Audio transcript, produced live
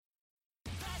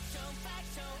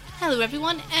Hello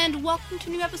everyone, and welcome to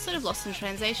a new episode of Lost in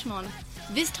Translation.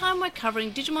 This time we're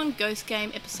covering Digimon Ghost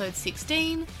Game episode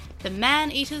 16, The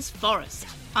Man-Eater's Forest.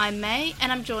 I'm May,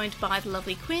 and I'm joined by the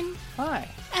lovely Quinn. Hi.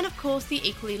 And of course the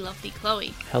equally lovely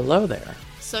Chloe. Hello there.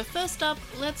 So first up,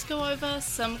 let's go over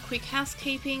some quick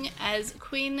housekeeping as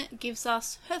Quinn gives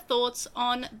us her thoughts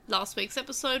on last week's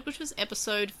episode, which was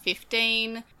episode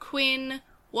 15. Quinn,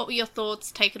 what were your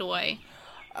thoughts? Take it away.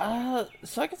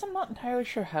 So I guess I'm not entirely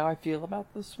sure how I feel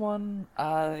about this one.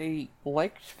 I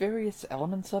liked various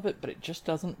elements of it, but it just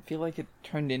doesn't feel like it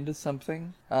turned into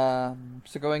something. So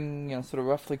going, sort of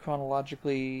roughly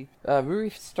chronologically,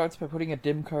 Ruri starts by putting a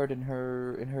dim card in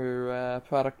her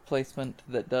product placement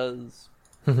that does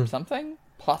something.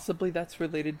 Possibly that's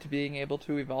related to being able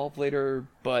to evolve later,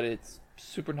 but it's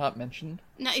super not mentioned.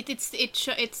 No, it's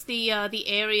the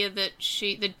area that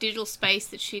the digital space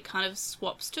that she kind of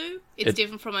swaps to. It's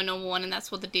different from a normal one, and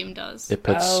that's what the dim does. It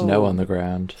puts snow on the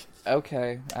ground.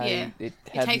 Okay. It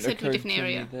takes her to a different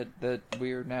area. That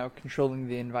we are now controlling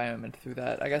the environment through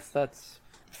that. I guess that's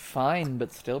fine,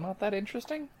 but still not that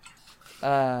interesting.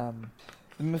 The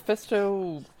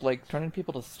Mephisto, turning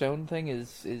people to stone thing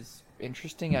is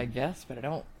interesting, I guess, but I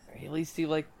don't really see,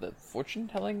 the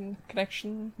fortune-telling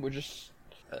connection. We're just,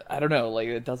 I don't know,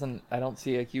 I don't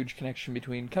see a huge connection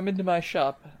between, come into my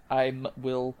shop, I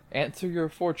will answer your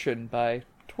fortune by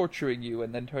torturing you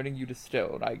and then turning you to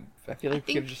stone. I feel like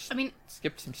we could just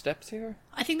skip some steps here.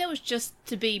 I think that was just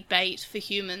to be bait for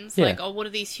humans. Yeah. What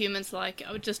are these humans like?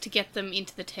 Oh, just to get them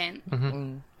into the tent.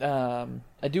 Mm-hmm.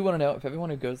 I do want to know if everyone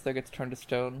who goes there gets turned to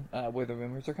stone, where the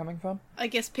rumors are coming from. I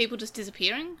guess people just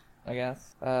disappearing. I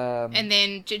guess. And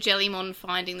then Jellymon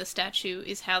finding the statue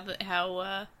is how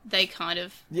they kind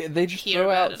of they just hear throw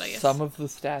about out it, I guess. some of the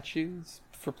statues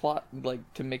for plot,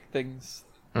 to make things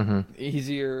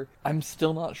easier. I'm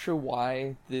still not sure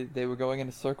why they were going in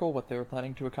a circle, what they were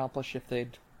planning to accomplish if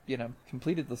they'd,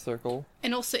 completed the circle.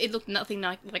 And also, it looked nothing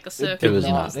like a circle. It was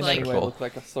not not in any way look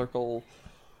like a circle.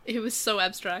 It was so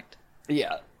abstract.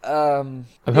 Yeah. I'm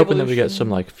hoping that we get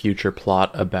some future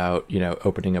plot about,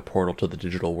 opening a portal to the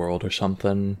digital world or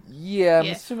something. Yeah, I'm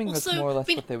Yeah. assuming Also, that's more or less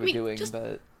what they were doing,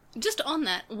 but... Just on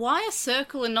that, why a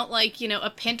circle and not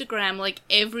a pentagram like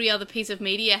every other piece of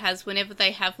media has whenever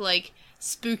they have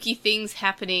spooky things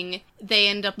happening? They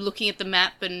end up looking at the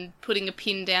map and putting a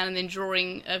pin down and then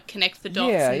drawing connect the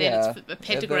dots and then it's a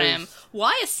pentagram.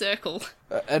 Why a circle?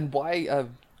 And why a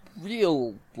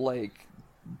real,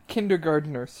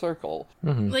 kindergartner circle?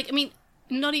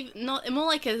 Not more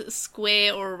like a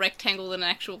square or a rectangle than an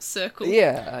actual circle.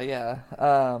 Yeah.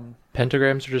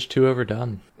 Pentagrams are just too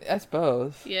overdone. I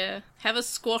suppose. Yeah. Have a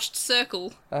squashed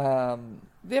circle. The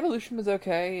evolution was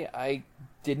okay. I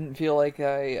didn't feel like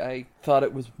I thought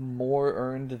it was more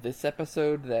earned this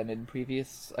episode than in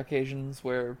previous occasions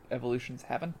where evolutions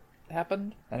haven't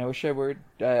happened. And I wish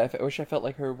I felt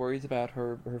like her worries about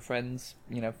her friends,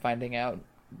 finding out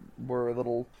were a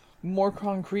little more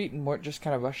concrete and weren't just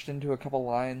kind of rushed into a couple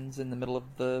lines in the middle of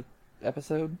the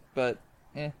episode, but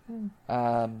I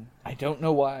don't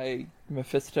know why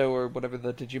Mephisto, or whatever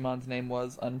the Digimon's name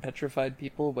was, unpetrified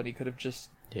people when he could have just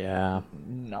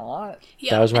not.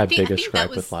 Yeah, That was my I think biggest that gripe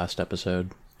with last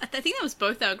episode. I think that was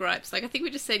both our gripes. I think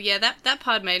we just said, that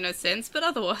part made no sense, but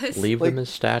otherwise... Leave them as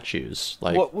statues.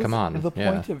 What was come on. the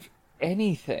point of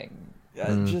anything?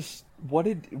 Just, what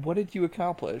did you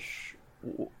accomplish?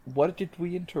 What did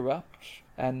we interrupt?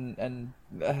 And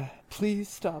please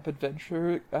stop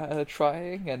adventure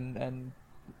trying and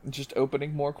just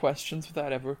opening more questions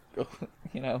without ever,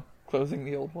 closing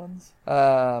the old ones.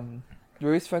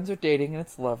 Ruri's friends are dating and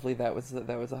it's lovely. That was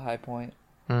a high point.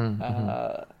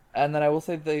 Mm-hmm. And then I will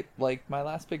say my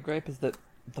last big gripe is that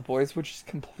the boys were just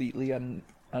completely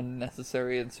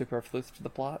unnecessary and superfluous to the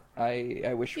plot.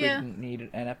 I wish we didn't need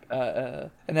an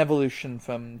evolution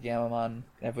from Yamamon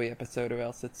every episode, or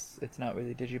else it's not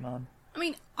really Digimon.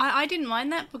 I didn't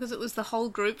mind that because it was the whole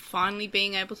group finally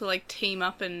being able to team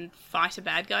up and fight a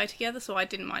bad guy together, so I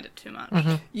didn't mind it too much.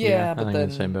 Mm-hmm. Yeah, but I think then in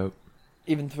the same boat.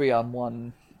 Even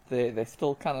 3-on-1, they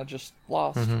still kind of just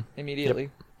lost immediately.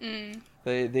 Yep.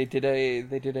 They did a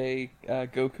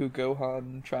Goku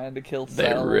Gohan trying to kill They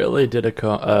Cell. really did a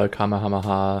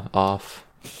Kamehameha off.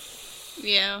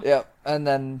 Yeah. Yep, and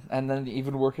then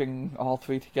even working all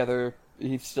three together,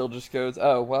 he still just goes,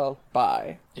 "Oh well,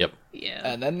 bye." Yep. Yeah.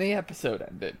 And then the episode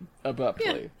ended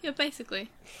abruptly. Yeah, basically.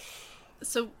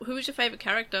 So, who was your favourite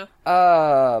character?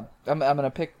 I'm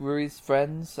gonna pick Ruri's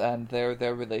friends, and their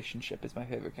relationship is my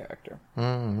favorite character.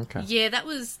 Okay. Yeah, that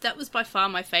was by far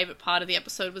my favourite part of the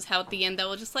episode, was how at the end they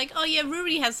were just like, oh yeah,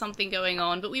 Ruri has something going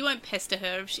on, but we won't pester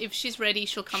her. If she's ready,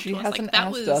 she'll come She to us. hasn't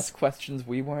asked us questions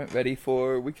we weren't ready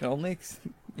for. We can only,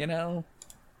 you know,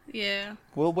 Yeah.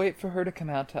 we'll wait for her to come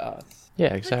out to us. Yeah,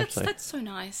 Like, exactly. that's so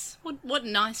nice. What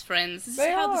nice friends. This They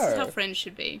is how are. friends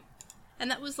should be. And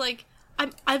that was like,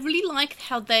 I really liked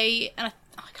how they, and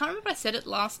I can't remember if I said it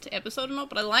last episode or not,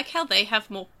 but I like how they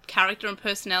have more character and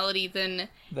personality than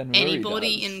Than Ruri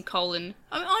anybody does. in Colin.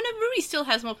 I mean, oh no, Ruri still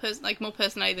has more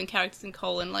personality than characters in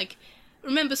Colin. Like,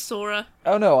 remember Sora?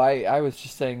 Oh no, I was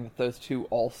just saying that those two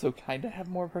also kind of have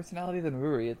more personality than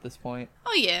Ruri at this point.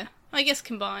 Oh yeah, I guess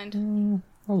combined.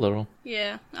 A little.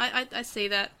 Yeah, I see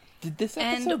that. Did this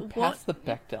And episode pass the what-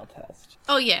 Bechdel test?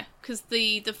 Oh yeah, because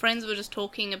the friends were just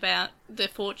talking about their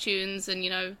fortunes and, you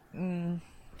know...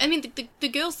 I mean, the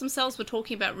girls themselves were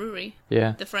talking about Ruri,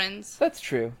 Yeah. the friends. That's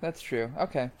true.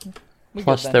 Okay. We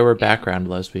Plus, good then. there were background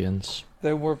lesbians.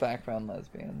 There were background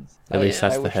lesbians. At Oh, least yeah.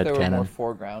 that's I the wish there were more headcanon.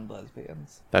 foreground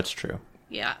lesbians. That's true.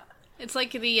 Yeah, it's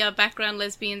like the background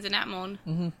lesbians in Atmon.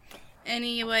 Mm-hmm.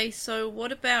 Anyway, so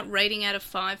what about rating out of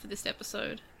 5 for this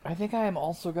episode? I think I am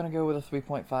also going to go with a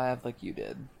 3.5 like you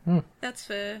did. That's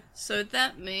fair. So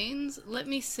that means, let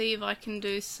me see if I can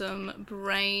do some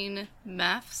brain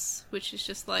maths, which is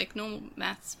just like normal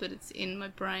maths, but it's in my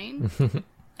brain.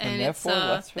 And it's, therefore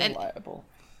less and- reliable.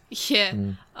 Yeah.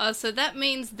 So that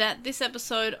means that this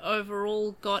episode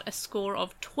overall got a score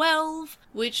of 12,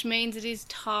 which means it is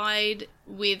tied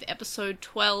with episode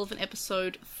 12 and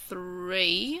episode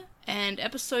 3. And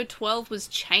episode 12 was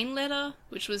Chain Letter,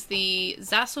 which was the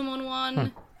Zasumon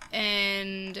one.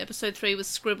 And episode 3 was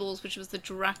Scribbles, which was the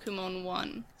Drakumon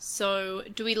one. So,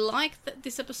 do we like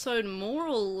this episode more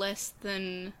or less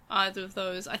than either of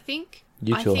those? I think...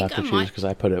 You two will have to choose because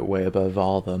I put it way above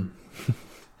all of them.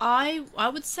 I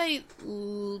would say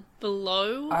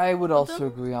below. I would also them?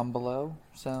 agree on below.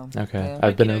 So Okay, yeah.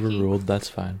 I've been Okey-dokey. overruled. That's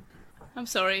fine. I'm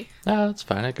sorry. No, that's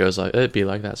fine. It'd be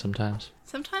like that sometimes.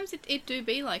 Sometimes it do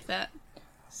be like that.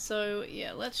 So,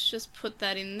 yeah, let's just put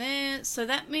that in there. So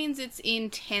that means it's in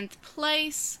 10th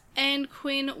place. And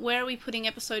Quinn, where are we putting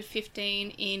episode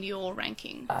 15 in your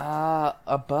ranking?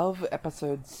 Above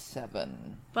episode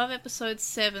 7. Above episode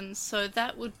 7, so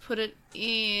that would put it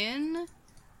in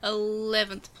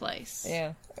 11th place.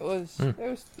 Yeah, it was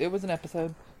an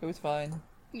episode. It was fine.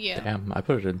 Yeah. Damn, I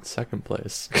put it in second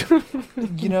place.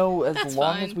 You know, as That's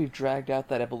long fine. as we've dragged out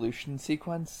that evolution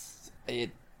sequence,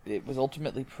 it was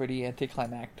ultimately pretty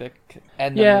anticlimactic,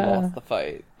 and then Yeah. we lost the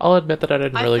fight. I'll admit that I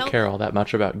didn't I really felt- care all that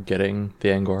much about getting the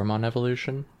Angoromon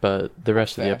evolution, but the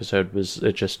rest of the Fair.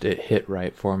 episode it hit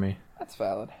right for me. That's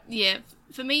valid. Yeah,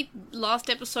 for me, last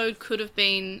episode could have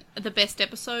been the best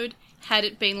episode had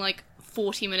it been like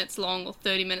 40 minutes long or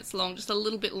 30 minutes long, just a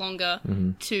little bit longer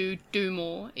to do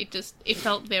more. It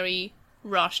felt very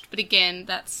rushed, but again,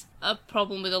 that's a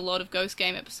problem with a lot of Ghost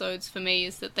Game episodes for me,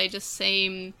 is that they just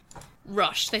seem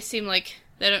rushed. They seem like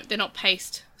they're not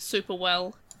paced super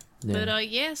well. Yeah. But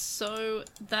yes, so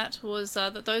that was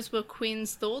those were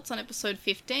Quinn's thoughts on episode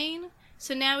 15.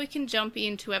 So now we can jump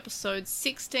into episode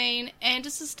 16, and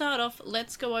just to start off,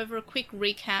 let's go over a quick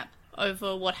recap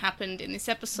over what happened in this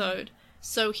episode.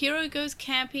 So Hiro goes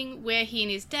camping where he and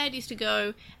his dad used to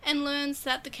go, and learns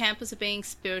that the campers are being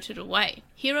spirited away.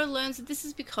 Hiro learns that this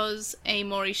is because a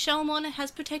Mori Shellmon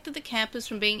has protected the campers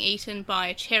from being eaten by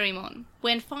a Cherrymon.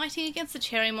 When fighting against the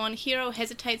Cherrymon, Hiro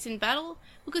hesitates in battle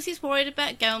because he's worried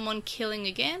about Galmon killing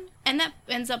again, and that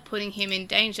ends up putting him in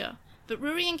danger. But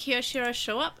Ruri and Kyoshiro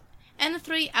show up, and the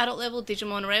 3 adult-level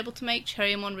Digimon are able to make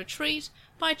Cherrymon retreat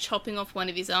by chopping off one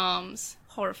of his arms.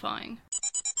 Horrifying.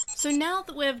 So now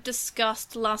that we've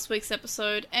discussed last week's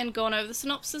episode and gone over the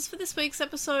synopsis for this week's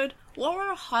episode, what were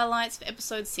our highlights for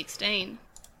episode 16?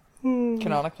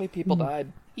 Canonically, people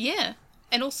died. Yeah,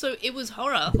 and also it was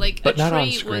horror. Like, But a not on tree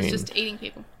was screen. just eating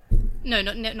people. No,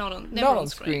 not never Not on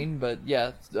screen. but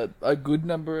yeah, a good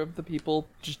number of the people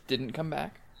just didn't come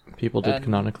back. People did And-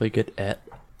 canonically get et.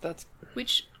 That's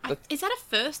Which That's- is that a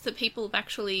first that people have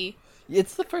actually?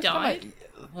 it's the first Died? time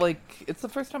it's the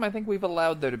first time I think we've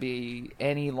allowed there to be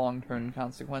any long-term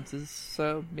consequences.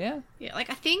 So yeah, Yeah, like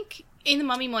I think in the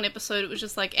Mummymon episode it was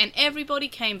just like, and everybody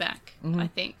came back. I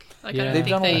think. Like Yeah. I don't they've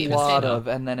think done they a even lot said, of,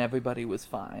 and then everybody was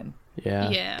fine. Yeah.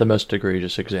 Yeah. The most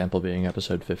egregious example being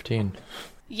episode 15.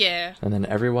 Yeah. And then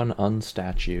everyone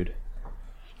unstatued.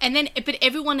 And then, but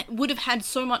everyone would have had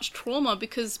so much trauma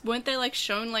because weren't they like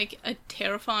shown like a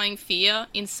terrifying fear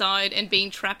inside and being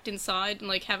trapped inside and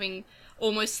like having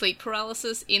almost sleep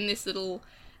paralysis in this little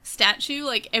statue?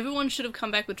 Like everyone should have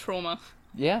come back with trauma.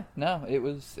 Yeah, no, it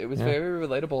was very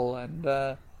relatable,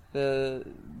 and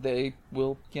they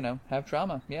will have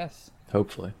trauma. Yes.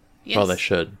 Hopefully. Yes. Well, they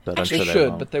should, but I'm Actually, sure They they should,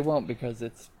 won't. but they won't because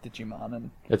it's Digimon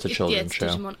and It's a children's it's show.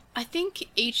 Digimon. I think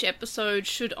each episode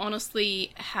should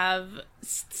honestly have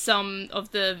some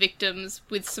of the victims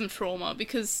with some trauma,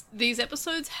 because these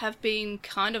episodes have been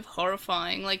kind of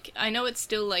horrifying. Like, I know it's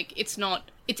still, like, it's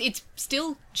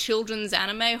still children's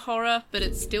anime horror, but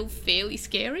it's still fairly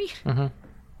scary. Mm-hmm.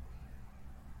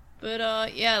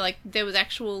 But, yeah, like, there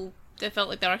felt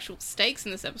like there were actual stakes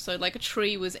in this episode, like a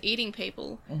tree was eating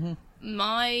people. Mm-hmm.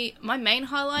 My main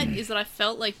highlight is that I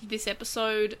felt like this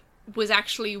episode was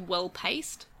actually well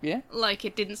paced. yeah. Like,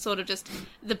 it didn't sort of just...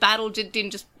 The battle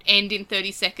didn't just end in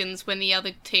 30 seconds when the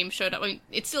other team showed up. I mean,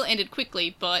 it still ended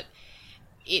quickly, but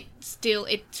it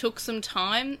took some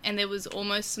time, and there was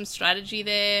almost some strategy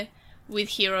there, with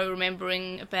Hiro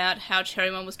remembering about how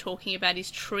Cherrymon was talking about his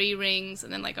tree rings,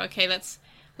 and then like, okay, let's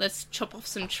chop off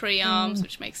some tree arms,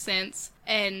 which makes sense.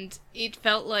 And it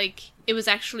felt like it was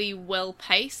actually well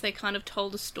paced. They kind of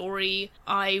told a story.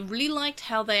 I really liked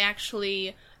how they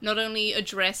actually not only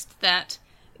addressed that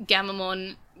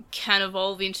Gamamon can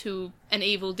evolve into an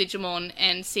evil Digimon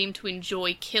and seem to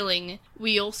enjoy killing.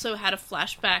 We also had a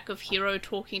flashback of Hiro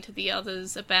talking to the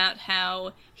others about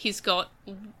how he's got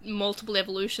multiple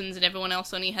evolutions and everyone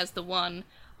else only has the one.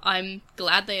 I'm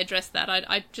glad they addressed that.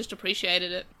 I just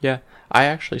appreciated it. Yeah, I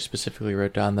actually specifically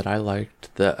wrote down that I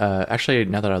liked the... actually,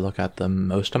 now that I look at them,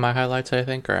 most of my highlights, I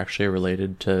think, are actually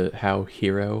related to how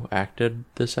Hiro acted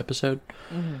this episode.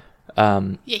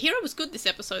 Mm-hmm. Yeah, Hiro was good this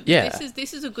episode. Yeah.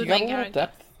 This is a good He got a main little character.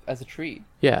 depth as a tree.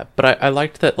 Yeah, but I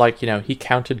liked that, like, you know, he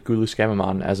counted Gulus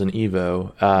Gamamon as an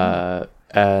Evo,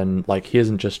 and, like, he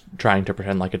isn't just trying to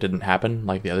pretend like it didn't happen,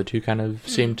 like the other two kind of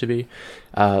seemed to be.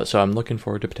 So I'm looking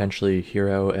forward to potentially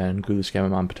Hiro and Gulus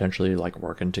Gamamon potentially, like,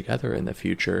 working together in the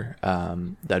future.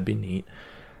 That'd be neat.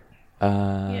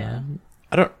 Yeah.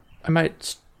 I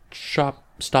might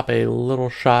stop a little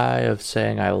shy of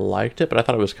saying I liked it, but I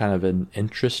thought it was kind of an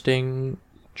interesting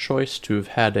choice to have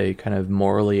had a kind of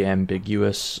morally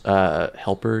ambiguous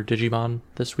helper Digimon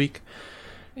this week.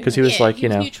 Because he was Yeah, like, he you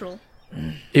was know, neutral.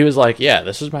 he was like, yeah,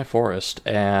 this is my forest,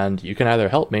 and you can either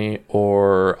help me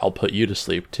or I'll put you to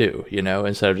sleep too, you know,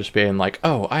 instead of just being like,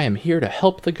 oh, I am here to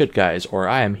help the good guys, or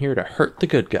I am here to hurt the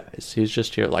good guys. He's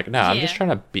just here like, no, I'm just Yeah. trying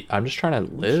to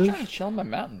Just live. trying to chill on my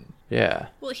mountain. Yeah.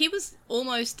 Well, he was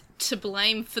almost to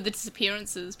blame for the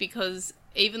disappearances, because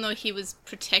even though he was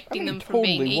protecting them from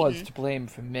being totally eaten... was to blame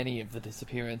for many of the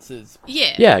disappearances.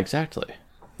 Yeah. Yeah, exactly.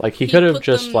 Like, he could have put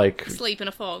just, them like... to sleep in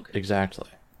a fog. Exactly.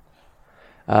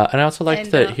 And I also liked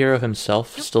And, that Hiro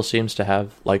himself still seems to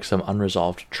have, like, some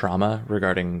unresolved trauma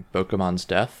regarding Bokemon's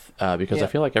death, because I Yeah.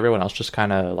 feel like everyone else just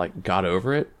kind of, like, got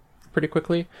over it pretty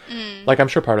quickly. Like, I'm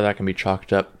sure part of that can be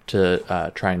chalked up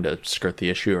to trying to skirt the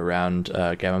issue around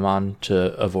Gamamon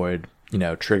to avoid, you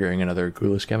know, triggering another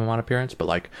Gulus Gamamon appearance, but,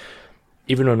 like,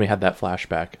 even when we had that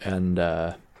flashback, and,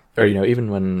 or, you know,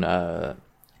 even when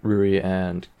Ruri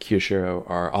and Kyushiro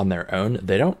are on their own,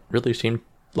 they don't really seem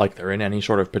like they're in any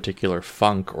sort of particular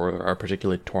funk or are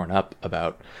particularly torn up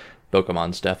about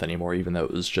Bokemon's death anymore, even though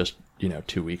it was just, you know,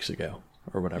 2 weeks ago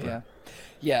or whatever. Yeah.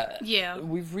 Yeah. Yeah.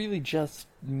 We've really just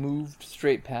moved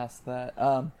straight past that.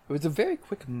 It was a very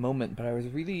quick moment, but I was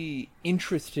really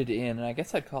interested in, and I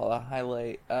guess I'd call it a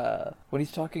highlight, when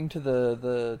he's talking to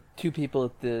the two people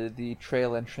at the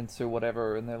trail entrance or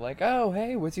whatever, and they're like, oh,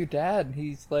 hey, where's your dad? And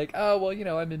he's like, oh, well, you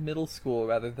know, I'm in middle school,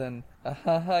 rather than,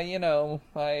 you know,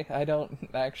 I don't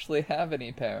actually have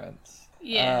any parents.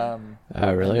 Yeah.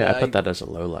 Really? and I put that as a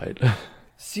low light.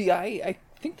 See, I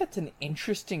think that's an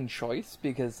interesting choice,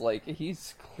 because, like,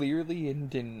 he's clearly in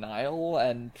denial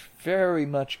and very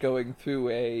much going through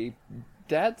a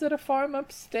dad's at a farm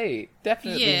upstate.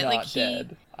 Definitely Yeah, not like,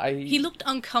 dead. He looked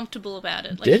uncomfortable about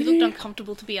it. Like, Did he looked he?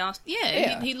 uncomfortable to be asked. Yeah,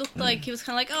 Yeah. He looked like he was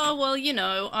kind of like, oh well, you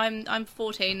know, I'm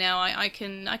 14 now. I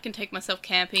can take myself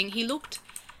camping. He looked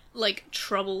like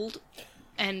troubled,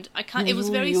 and I can't. It was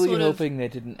very really sort of. hoping they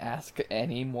didn't ask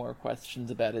any more questions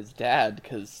about his dad,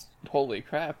 because holy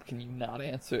crap, can you not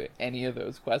answer any of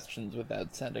those questions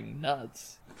without sounding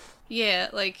nuts? Yeah,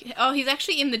 like, oh, he's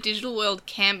actually in the digital world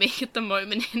camping at the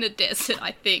moment in a desert,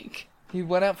 I think. He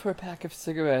went out for a pack of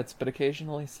cigarettes, but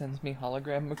occasionally sends me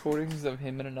hologram recordings of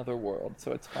him in another world,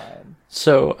 so it's fine.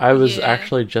 So I was Yeah.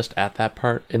 actually just at that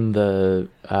part in the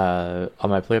on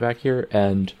my playback here,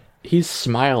 and he's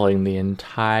smiling the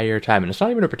entire time, and it's not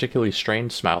even a particularly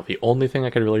strange smile. The only thing I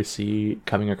could really see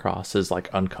coming across as like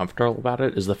uncomfortable about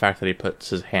it is the fact that he puts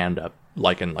his hand up,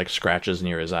 like, and like scratches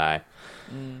near his eye.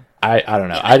 I don't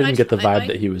know. Yeah, I didn't get the vibe I-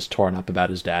 that he was torn up about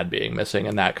his dad being missing,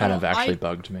 and that kind Oh, of actually I-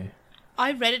 bugged me.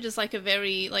 I read it as like a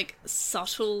very like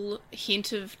subtle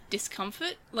hint of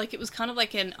discomfort. Like it was kind of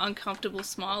like an uncomfortable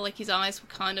smile. Like his eyes were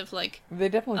kind of like They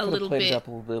definitely a could have little played it bit. up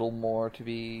a little more to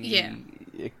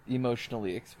be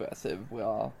emotionally expressive.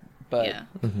 Well, but Yeah.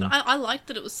 But I liked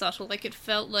that it was subtle. Like it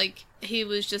felt like he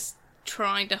was just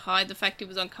trying to hide the fact he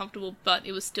was uncomfortable, but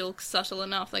it was still subtle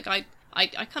enough. Like I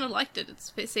kind of liked it.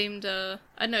 It seemed I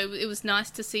don't know. It was nice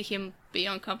to see him be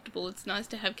uncomfortable. It's nice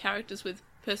to have characters with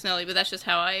personality, but that's just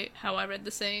how I read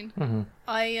the scene.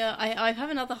 I have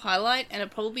another highlight, and it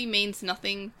probably means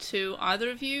nothing to either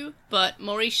of you, but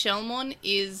Maurice Shelmon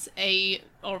is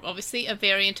obviously a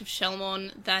variant of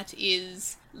Shelmon that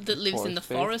lives in the Forest-based.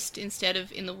 forest instead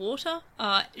of in the water.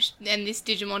 And this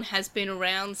Digimon has been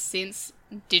around since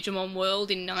Digimon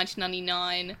World in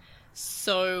 1999.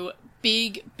 So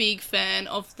big fan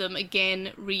of them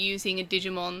again reusing a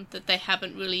Digimon that they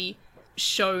haven't really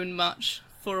shown much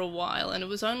for a while, and it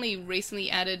was only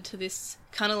recently added to this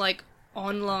kind of like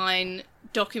online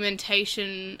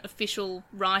documentation, official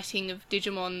writing of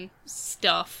Digimon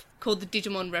stuff called the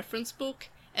Digimon Reference Book,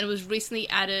 and it was recently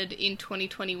added in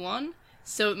 2021.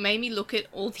 So it made me look at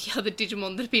all the other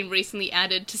Digimon that have been recently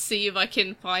added to see if I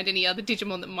can find any other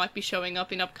Digimon that might be showing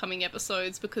up in upcoming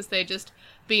episodes, because they're just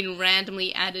been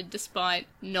randomly added despite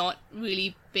not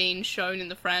really being shown in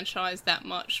the franchise that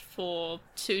much for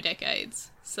 2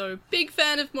 decades. So big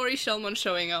fan of Maurice Shelmon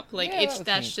showing up. Like Yeah,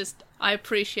 that's neat. just, I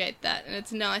appreciate that, and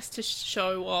it's nice to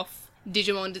show off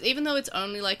Digimon, even though it's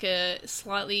only like a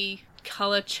slightly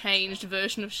color changed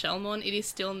version of Shelmon. It is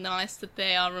still nice that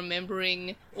they are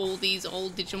remembering all these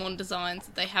old Digimon designs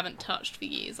that they haven't touched for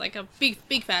years. Like a big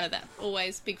fan of that.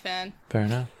 Always big fan. Fair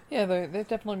enough. yeah, they've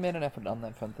definitely made an effort on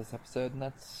that front this episode, and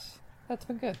that's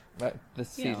been good. Right,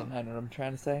 this Yeah. season, I know what I'm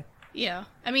trying to say. Yeah,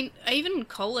 I mean, even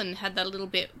Colin had that little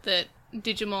bit that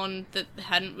Digimon that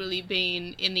hadn't really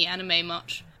been in the anime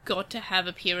much got to have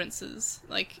appearances.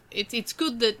 Like, it's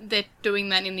good that they're doing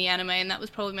that in the anime, and that was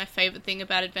probably my favourite thing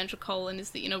about Adventure Colon,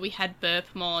 is that, you know, we had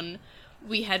Burpmon,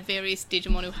 we had various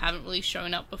Digimon who haven't really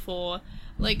shown up before.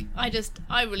 Like, I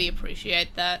really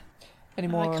appreciate that. Any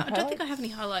more? I don't think I have any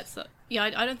highlights. Yeah,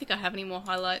 I don't think I have any more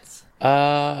highlights.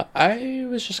 I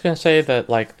was just gonna say that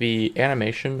like the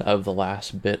animation of the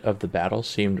last bit of the battle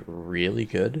seemed really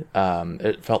good.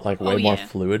 It felt like way more yeah.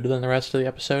 fluid than the rest of the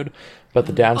episode. But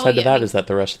the downside to yeah, that I mean- is that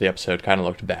the rest of the episode kind of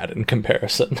looked bad in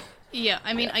comparison. Yeah,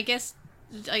 I mean, I guess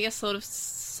sort of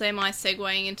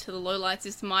semi-segueing into the lowlights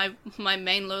is my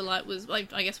main lowlight was,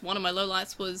 I guess one of my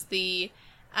lowlights was the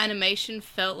animation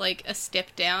felt like a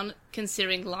step down,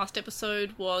 considering last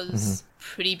episode was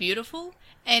pretty beautiful.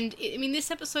 And, I mean,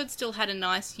 this episode still had a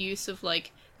nice use of,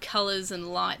 like, colours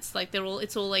and lights. Like,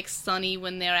 it's all, like, sunny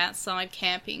when they're outside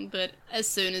camping, but as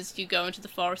soon as you go into the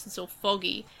forest, it's all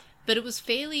foggy. But it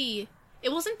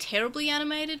wasn't terribly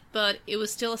animated, but it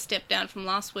was still a step down from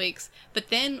last week's. But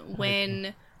then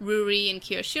when Ruri and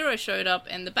Kiyoshiro showed up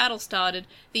and the battle started,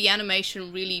 the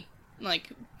animation really,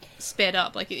 like, sped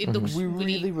up. Like, it looked We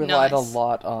really really relied nice. a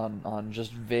lot on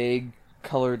just vague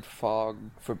colored fog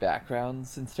for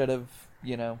backgrounds instead of,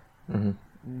 you know,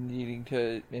 needing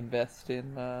to invest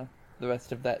in the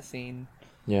rest of that scene.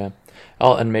 Yeah.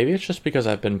 Oh, and maybe it's just because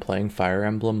I've been playing Fire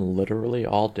Emblem literally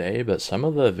all day, but some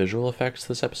of the visual effects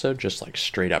this episode just like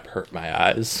straight up hurt my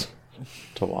eyes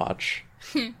to watch.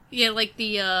 Yeah, like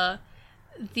the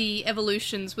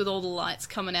evolutions with all the lights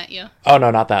coming at you. Oh no,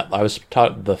 not that. I was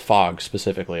taught the fog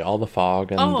specifically, all the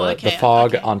fog and the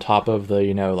fog on top of the,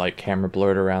 you know, like camera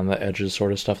blurred around the edges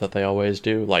sort of stuff that they always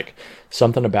do. Like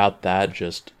something about that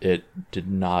just it did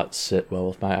not sit well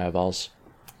with my eyeballs.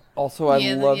 Also, I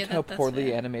Yeah, loved yeah, how that's poorly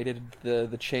fair. animated the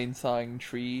chainsawing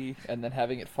tree and then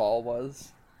having it fall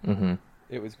was. Mm-hmm.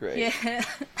 It was great. Yeah.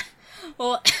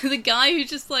 Or the guy who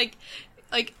just like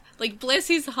bless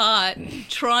his heart,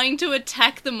 trying to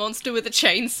attack the monster with a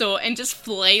chainsaw and just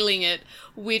flailing it,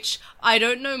 which I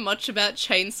don't know much about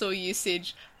chainsaw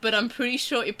usage, but I'm pretty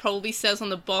sure it probably says on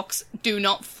the box, do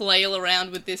not flail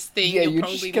around with this thing, Yeah, you'll you're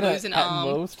probably just gonna lose an at arm.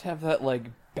 most have that like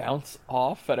bounce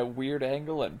off at a weird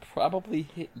angle and probably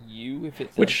hit you if it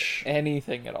does Which-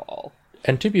 anything at all.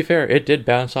 And to be fair, it did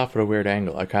bounce off at a weird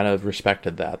angle. I kind of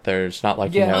respected that. There's not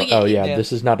like, Yeah. you know, Oh, yeah, yeah.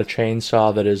 this is not a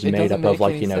chainsaw that is It made doesn't up of make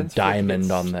like, any you know, sense for it to get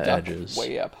diamond on the stuck edges.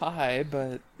 way up high,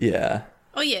 but Yeah.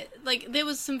 Oh yeah, like there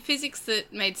was some physics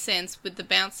that made sense with the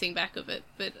bouncing back of it,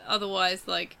 but otherwise,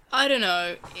 like, I don't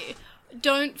know.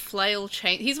 Don't flail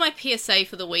Here's my PSA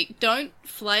for the week. Don't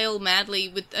flail madly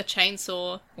with a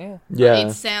chainsaw. yeah. Yeah.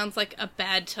 It sounds like a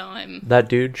bad time. That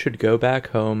dude should go back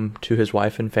home to his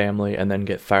wife and family and then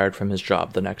get fired from his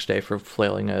job the next day for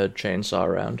flailing a chainsaw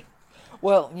around.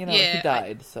 Well, you know, Yeah, he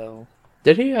died, so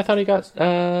Did he? I thought he got.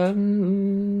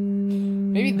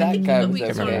 Maybe that guy was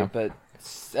Can't okay, remember. but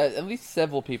at least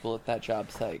several people at that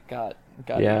job site got.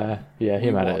 Yeah,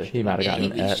 he might have. He might have Yeah,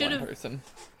 gotten he it. should've- One person.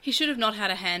 He should have not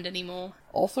had a hand anymore.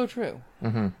 Also true.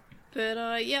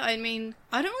 But yeah, I mean,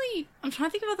 I don't really. I'm trying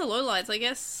to think of other lowlights. I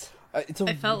guess. It's a,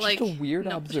 I felt just like a weird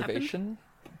not much happened. observation,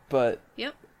 but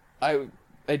Yep. I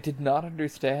did not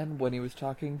understand when he was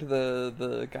talking to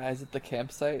the guys at the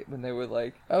campsite when they were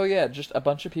like, "Oh yeah, just a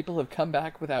bunch of people have come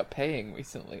back without paying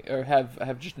recently, or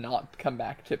have just not come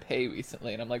back to pay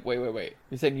recently." And I'm like, "Wait.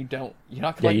 You're saying you're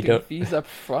not collecting don't- fees up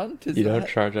front? Is You don't that-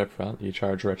 charge up front. You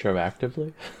charge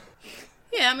retroactively.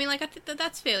 Yeah, I mean, like, I think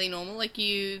that's fairly normal. Like,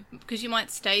 because you might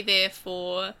stay there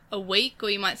for a week or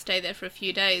you might stay there for a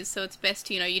few days, so it's best,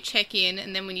 you check in,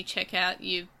 and then when you check out,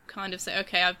 you kind of say,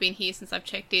 okay, I've been here since I've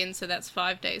checked in, so that's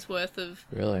 5 days worth of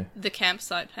Really. the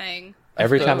campsite paying.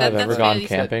 Every So time I've that's ever gone fairly-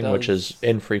 camping, that which is does-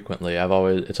 infrequently,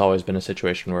 it's always been a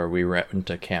situation where we rent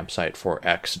a campsite for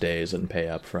X days and pay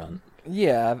up front.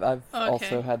 Yeah, I've Okay.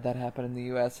 also had that happen in the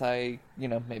U.S.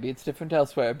 Maybe it's different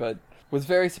elsewhere, but was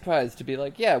very surprised to be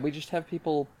like, yeah, we just have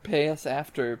people pay us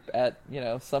after at,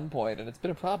 some point, and it's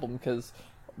been a problem because,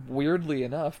 weirdly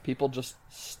enough, people just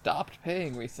stopped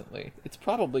paying recently. It's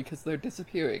probably because they're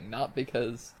disappearing, not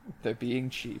because they're being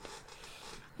cheap.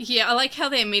 Yeah, I like how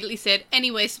they immediately said,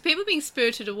 anyway, so people being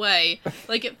spirited away.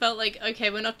 Like, it felt like,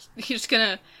 okay, you're just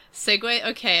gonna segue?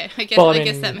 Okay, I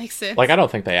guess that makes sense. Like, I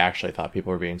don't think they actually thought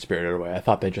people were being spirited away. I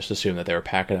thought they just assumed that they were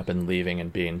packing up and leaving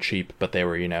and being cheap, but they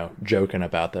were, joking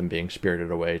about them being spirited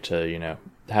away to,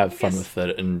 have fun guess- with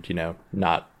it and,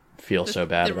 not feel so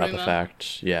bad the about the rumor.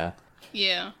 fact. Yeah.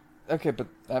 Yeah. Okay, but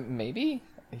maybe?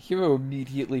 Hero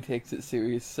immediately takes it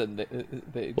serious, and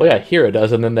they Well, yeah, Hira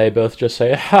does, and then they both just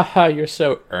say, haha, you're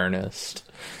so earnest.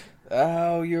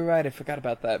 Oh, you're right, I forgot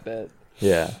about that bit.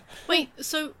 Yeah. Wait,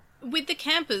 so with the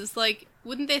campers, like,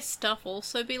 wouldn't their stuff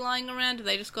also be lying around? Have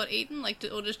they just got eaten? Like,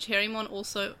 or does Cherrymon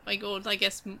also, like, or I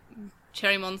guess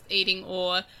Cherrymon's eating,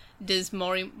 or does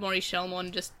Mori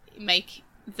Shellmon just make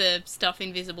the stuff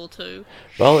invisible too?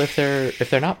 Well, if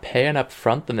they're not paying up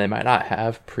front, then they might not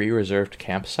have pre-reserved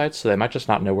campsites, so they might just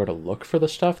not know where to look for the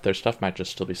stuff. Their stuff might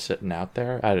just still be sitting out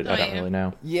there. I don't yeah. really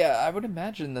know. Yeah, I would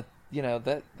imagine that,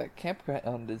 that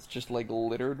campground is just,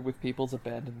 littered with people's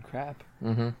abandoned crap.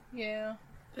 Yeah.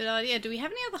 But, yeah, do we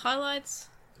have any other highlights?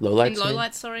 Lowlights?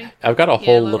 Lowlights, sorry. I've got a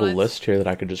whole little lowlights. list here that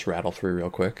I could just rattle through real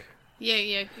quick.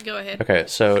 Yeah, go ahead. Okay,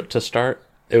 so to start,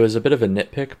 it was a bit of a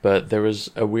nitpick, but there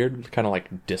was a weird kind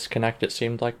of disconnect, it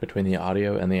seemed like, between the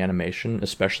audio and the animation,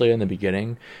 especially in the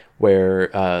beginning, where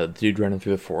the dude running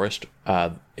through the forest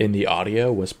in the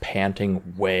audio was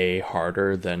panting way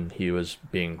harder than he was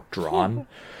being drawn.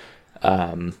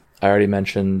 I already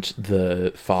mentioned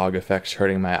the fog effects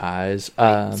hurting my eyes.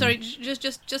 Sorry,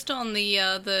 just on the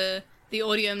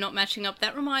audio not matching up.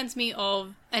 That reminds me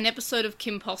of an episode of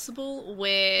Kim Possible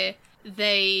where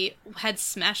they had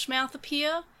Smash Mouth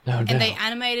appear, and they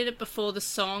animated it before the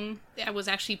song was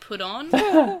actually put on.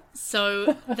 But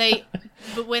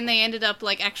when they ended up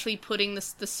actually putting the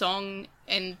song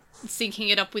and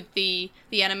syncing it up with the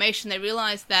animation, they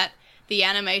realized that the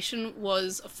animation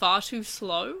was far too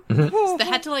slow, so they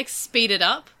had to speed it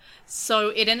up. So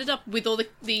it ended up with all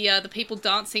the people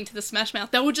dancing to the Smash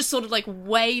Mouth. They were just sort of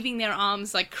waving their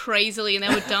arms crazily, and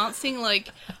they were dancing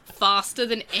faster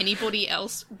than anybody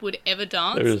else would ever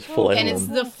dance. They're just flailing. And it's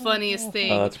the funniest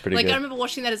thing. Oh, that's pretty good. I remember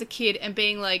watching that as a kid and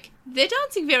being they're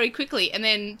dancing very quickly, and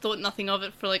then thought nothing of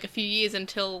it for a few years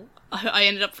until I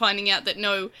ended up finding out that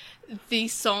no, the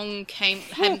song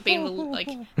hadn't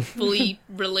been fully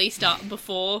released up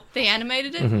before they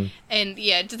animated it. And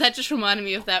yeah, that just reminded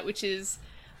me of that, which is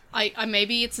I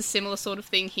maybe it's a similar sort of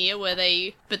thing here where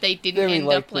they didn't Very end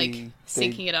likely up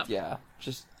syncing it up. Yeah,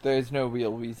 just there's no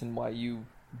real reason why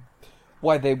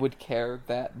they would care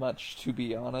that much, to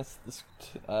be honest.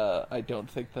 I don't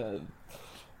think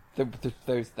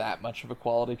there's that much of a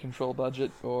quality control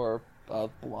budget, or a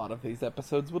lot of these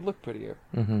episodes would look prettier.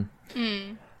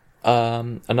 Another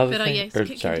But, thing, yeah, sorry.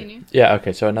 continue. Yeah,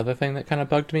 okay, so another thing that kind of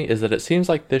bugged me is that it seems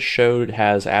like this show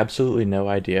has absolutely no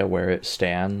idea where it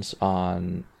stands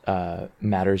on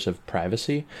matters of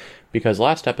privacy, because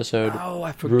last episode, Oh,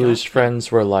 I forgot. Ruli's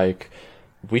friends were like,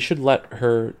 we should let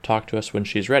her talk to us when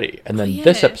she's ready. And then yeah.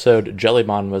 this episode,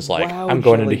 Jellymon was like, Wow, I'm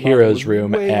going into Jellymon Hero's was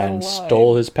room way out and of line.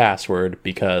 stole his password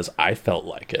because I felt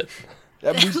like it.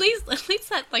 At least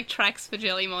that like tracks for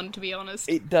Jellymon, to be honest.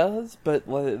 It does, but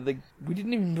like we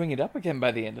didn't even bring it up again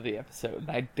by the end of the episode.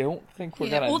 And I don't think we're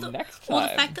gonna next time. Or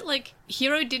the fact that like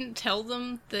Hiro didn't tell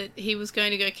them that he was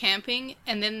going to go camping,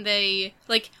 and then they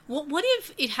like what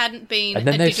if it hadn't been and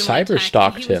then they cyber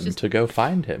stalked him to go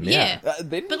find him. Yeah,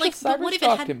 they didn't just cyber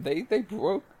stalk him.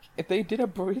 They did a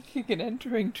breaking and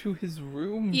entering to his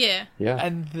room. Yeah.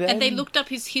 And they looked up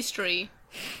his history.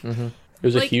 Mm-hmm. It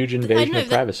was a huge invasion of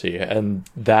privacy, and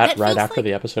that right after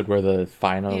the episode where the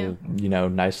final,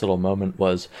 nice little moment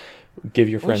was, give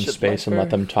your friends space and let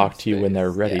them talk to you when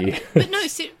they're ready. Yeah. But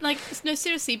no,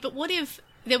 seriously. But what if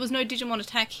there was no Digimon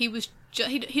attack?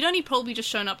 He'd only probably just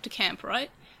shown up to camp, right?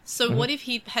 So what if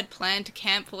he had planned to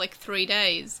camp for like 3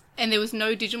 days and there was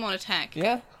no Digimon attack?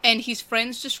 Yeah. And his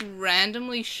friends just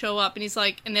randomly show up and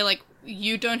they're like,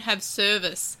 you don't have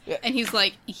service. Yeah. And he's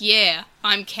like, yeah,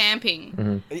 I'm camping.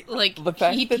 Mm-hmm. Like the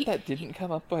fact that didn't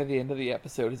come up by the end of the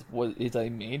episode is a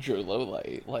major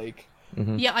lowlight. Like,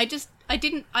 yeah, I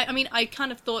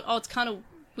kind of thought, it's kind of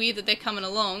weird that they're coming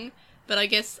along, but I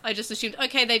guess I just assumed,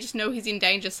 okay, they just know he's in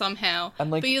danger somehow,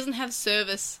 but he doesn't have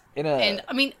service.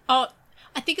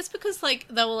 I think it's because like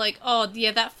they were like,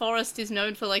 that forest is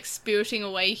known for like spiriting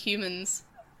away humans.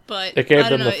 But it gave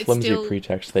them the flimsy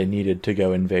pretext they needed to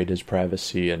go invade his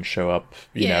privacy and show up,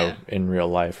 you know, in real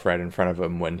life right in front of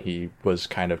him when he was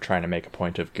kind of trying to make a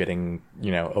point of getting,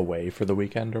 away for the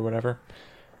weekend or whatever.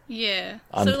 Yeah.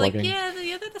 Unplugging.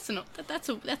 So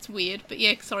like, that's weird. But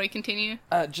yeah, sorry, continue.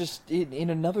 Just in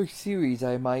another series,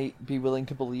 I might be willing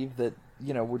to believe that,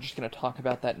 we're just going to talk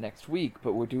about that next week,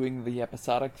 but we're doing the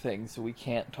episodic thing, so we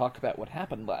can't talk about what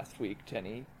happened last week to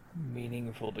any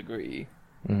meaningful degree.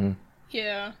 Mm-hmm.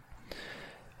 Yeah.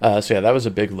 So that was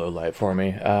a big low light for me.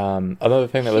 Another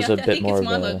thing that was a bit more of a...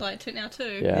 I think it's my low light now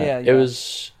too. Yeah. It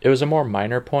was a more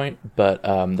minor point, but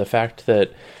the fact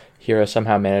that Hiro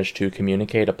somehow managed to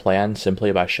communicate a plan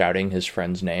simply by shouting his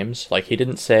friends' names. Like, he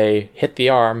didn't say, hit the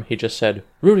arm, he just said,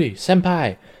 Rudy,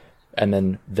 senpai! And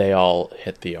then they all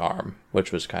hit the arm,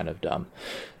 which was kind of dumb.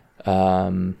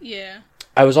 Yeah.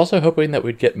 I was also hoping that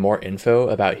we'd get more info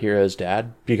about Hiro's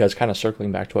dad, because kind of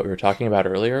circling back to what we were talking about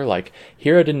earlier, like,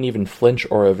 Hiro didn't even flinch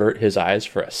or avert his eyes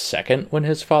for a second when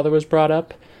his father was brought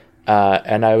up,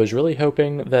 and I was really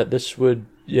hoping that this would,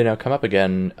 come up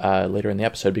again later in the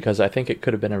episode, because I think it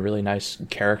could have been a really nice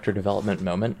character development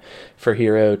moment for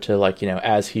Hiro to, like,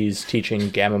 as he's teaching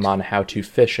Gammamon how to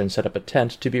fish and set up a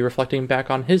tent, to be reflecting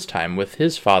back on his time with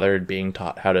his father being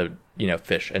taught how to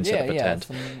fish and set up a tent.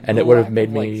 And it would have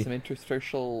made me... some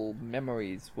interstitial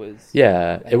memories was...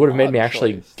 Yeah, it would have made me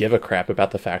actually give a crap about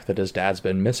the fact that his dad's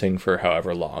been missing for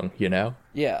however long,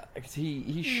 Yeah, because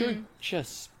he should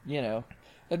just,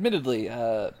 Admittedly,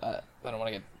 I don't want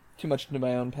to get too much into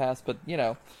my own past, but,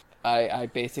 I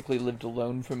basically lived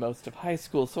alone for most of high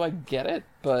school, so I get it,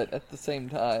 but at the same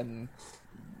time,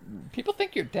 people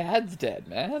think your dad's dead,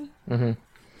 man. Mm-hmm.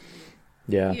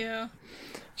 Yeah. Yeah.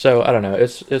 So, I don't know,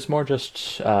 it's more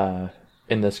just,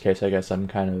 in this case, I guess I'm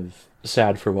kind of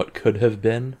sad for what could have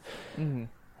been.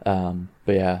 Mm-hmm.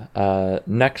 But yeah,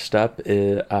 next up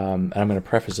is, and I'm going to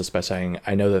preface this by saying,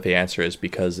 I know that the answer is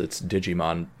because it's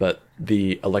Digimon, but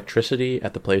the electricity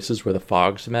at the places where the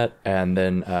fogs met, and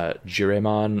then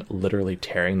Jiremon literally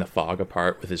tearing the fog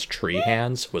apart with his tree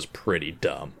hands was pretty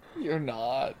dumb. You're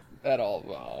not at all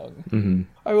wrong. Mm-hmm.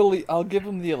 I'll give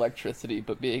him the electricity,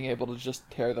 but being able to just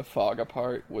tear the fog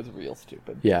apart was real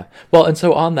stupid. Yeah. Well, and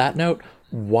so on that note,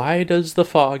 why does the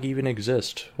fog even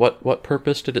exist? What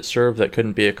purpose did it serve that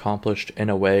couldn't be accomplished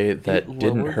in a way that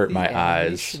didn't hurt my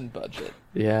eyes? Budget.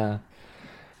 Yeah.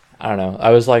 I don't know. I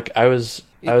was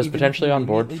potentially on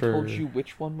board for... told you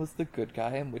which one was the good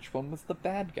guy and which one was the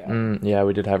bad guy. Yeah,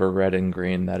 we did have a red and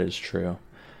green. That is true.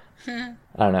 I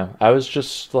don't know. I was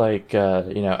just like,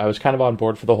 I was kind of on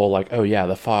board for the whole, like, oh yeah,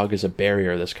 the fog is a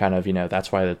barrier. This kind of,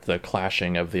 that's why the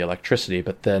clashing of the electricity.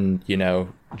 But then,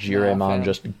 Jiremon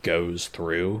just goes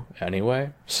through anyway.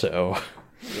 So.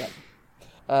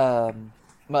 Yeah.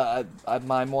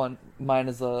 Mine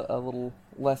is a little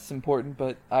less important,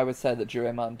 but I was sad that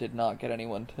Jiremon did not get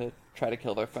anyone to try to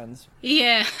kill their friends.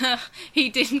 Yeah, he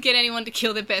didn't get anyone to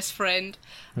kill their best friend.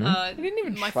 He didn't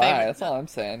even try, that's all I'm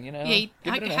saying, Yeah,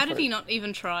 how did he not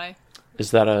even try?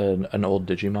 Is that an old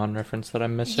Digimon reference that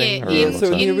I'm missing? Yeah,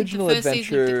 so in the original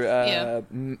adventure,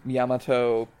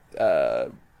 Yamato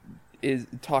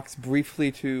talks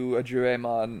briefly to a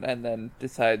Jiremon and then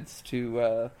decides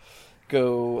to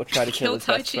go try to kill his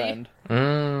best friend.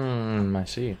 I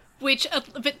see.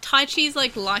 But Taichi's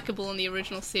like likable in the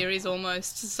original series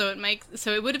almost, so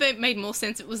it would have made more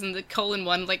sense if it was in the Colon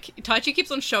one. Like, Taichi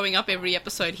keeps on showing up every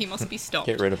episode. He must be stopped.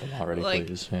 Get rid of him already,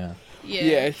 please. Yeah.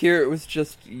 Yeah, here it was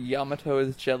just Yamato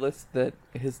is jealous that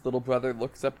his little brother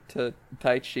looks up to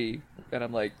Taichi, and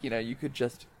I'm like, you could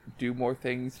just do more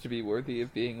things to be worthy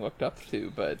of being looked up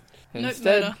to, but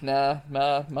instead,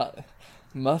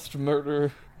 must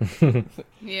murder.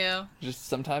 Yeah. Just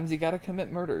sometimes you gotta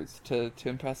commit murders to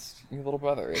impress your little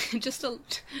brother. just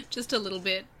a little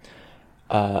bit.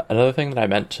 Another thing that I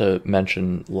meant to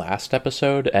mention last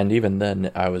episode, and even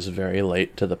then I was very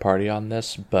late to the party on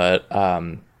this, but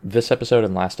this episode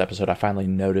and last episode I finally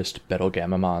noticed Betel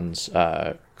Gamamon's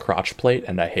crotch plate,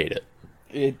 and I hate it.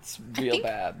 It's real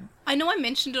bad. I know I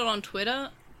mentioned it on Twitter,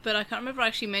 but I can't remember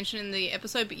actually mentioning in the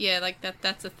episode, but yeah, like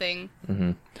that's a thing.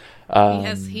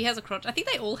 Mm-hmm. He has a crotch. I think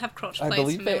they all have crotch I plates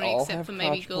believe from they memory, all except have for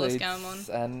maybe crotch Gulas plates,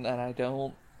 Garamon. and I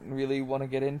don't really want to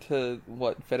get into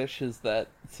what fetishes that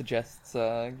suggests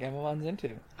Gamamon's into.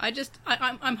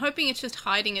 I'm hoping it's just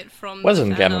hiding it from Wezen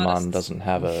the fan Gamamon artists. doesn't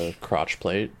have a crotch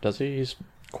plate, does he? He's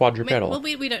quadrupedal. Well,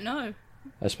 we don't know.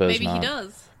 I suppose Maybe not. he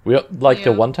does. The Yeah.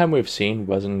 one time we've seen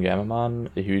Wezen Gamamon,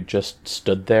 he just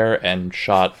stood there and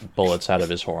shot bullets out of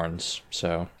his horns.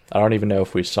 So I don't even know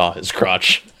if we saw his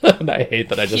crotch. And I hate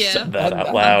that I just Yeah. said that out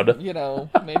I'm,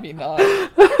 loud. maybe not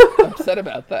upset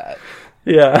about that.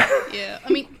 Yeah. Yeah,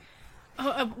 I mean,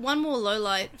 one more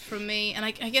lowlight from me, and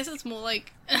I guess it's more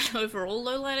like an overall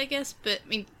lowlight, I guess, but I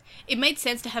mean, it made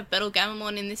sense to have Betel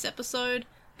Gamamon in this episode,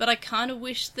 but I kind of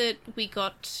wish that we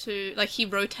got to, like, he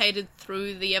rotated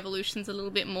through the evolutions a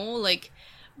little bit more, like,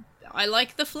 I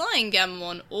like the Flying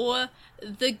Gamamon, or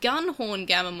the Gunhorn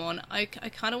Gamamon. I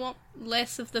kind of want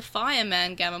less of the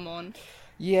Fireman Gamamon.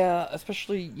 Yeah,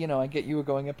 especially, I get you were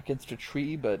going up against a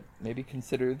tree, but maybe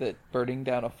consider that burning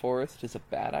down a forest is a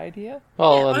bad idea.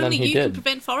 Well, Yeah, and then only he you can did.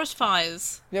 prevent forest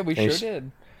fires. Yeah, we He's- sure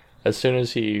did. As soon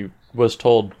as he was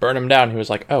told, burn him down, he was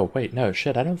like, oh, wait, no,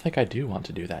 shit, I don't think I do want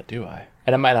to do that, do I?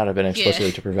 And it might not have been explicitly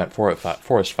Yeah. to prevent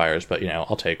forest fires, but,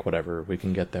 I'll take whatever we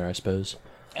can get there, I suppose.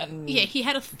 And Yeah, he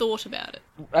had a thought about it.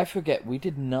 I forget, we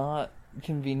did not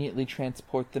conveniently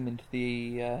transport them into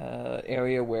the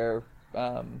area where...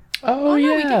 Oh, no, we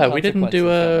yeah, didn't. we didn't do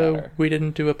Consequences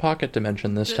don't matter. a pocket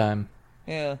dimension this time.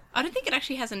 Yeah. I don't think it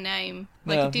actually has a name,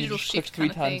 like No, a digital you just shift click three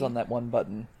kind of times thing. on that one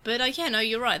button. But yeah, no,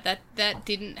 you're right. That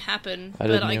didn't happen. I but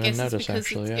didn't I even guess notice, it's because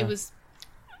actually, yeah. it was.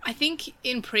 I think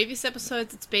in previous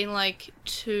episodes it's been like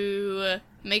to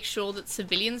make sure that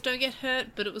civilians don't get hurt,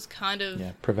 but it was kind of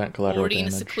Yeah, prevent collateral already in a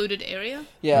damage. secluded area.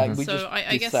 Yeah, Mhm. we So just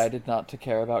I guess- decided not to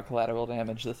care about collateral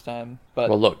damage this time. But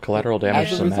Well, look, collateral damage as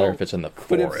a doesn't matter result, if it's in the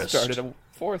could have forest. started a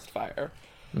forest fire.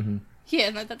 Yeah,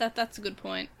 no, that's a good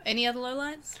point. Any other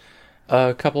lowlights?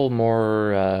 A couple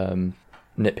more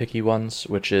nitpicky ones,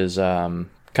 which is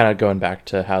kind of going back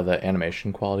to how the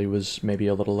animation quality was maybe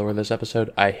a little lower this episode.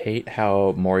 I hate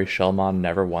how Mori Shellmon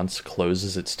never once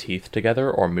closes its teeth together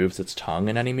or moves its tongue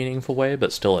in any meaningful way,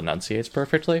 but still enunciates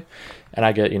perfectly. And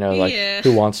I get, Yeah.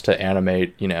 who wants to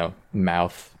animate,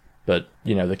 mouth, but,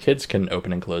 the kids can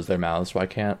open and close their mouths. Why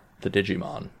can't the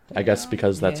Digimon? I guess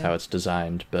because that's Yeah. how it's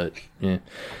designed, but, yeah.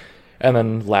 And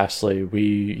then lastly,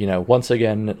 we, once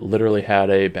again, literally had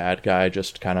a bad guy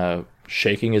just kind of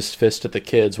shaking his fist at the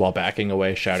kids while backing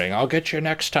away, shouting, "I'll get you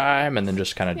next time," and then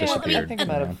just kind of Yeah, I mean, disappeared. I think I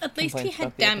might have At least he complaints had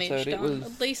about the damage episode. It done.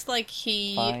 was At least like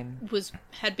he fine.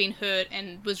 had been hurt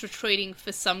and was retreating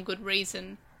for some good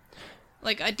reason.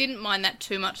 Like I didn't mind that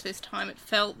too much this time. It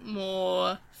felt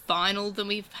more final than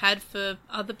we've had for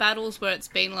other battles where it's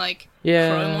been like Yeah.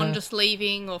 Chromon just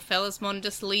leaving or Felismon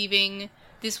just leaving.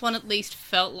 This one at least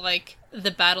felt like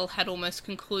the battle had almost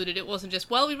concluded. It wasn't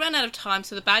just, well, we ran out of time,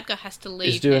 so the bad guy has to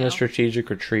leave. He's doing now. a strategic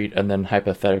retreat, and then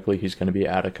hypothetically he's going to be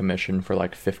out of commission for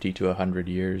like 50 to 100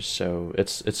 years, so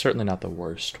it's certainly not the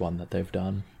worst one that they've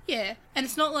done. Yeah, and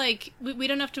it's not like we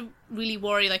don't have to really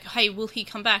worry, like, hey, will he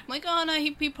come back? I'm like, oh no, he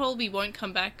probably won't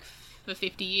come back for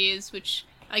 50 years, which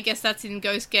I guess that's in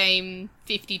Ghost Game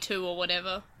 52 or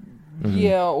whatever.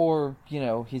 Yeah, or,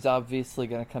 he's obviously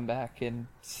going to come back in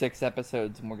 6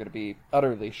 episodes and we're going to be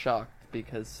utterly shocked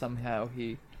because somehow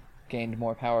he gained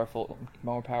more power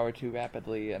too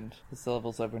rapidly and his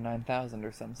level's over 9,000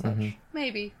 or some such.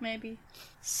 Maybe.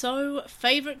 So,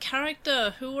 favourite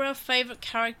character? Who were our favourite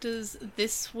characters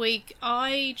this week?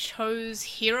 I chose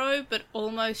Hero, but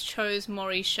almost chose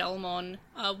Mori Shellmon.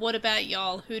 What about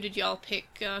y'all? Who did y'all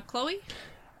pick? Chloe?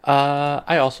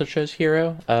 I also chose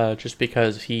Hero, just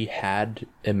because he had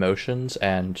emotions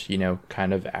and,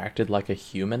 kind of acted like a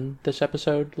human this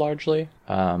episode, largely.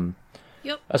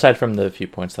 Yep. Aside from the few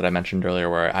points that I mentioned earlier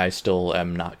where I still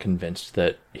am not convinced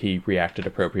that he reacted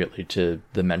appropriately to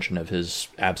the mention of his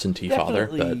absentee father,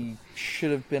 but Definitely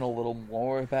should have been a little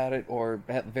more about it, or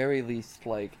at the very least,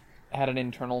 had an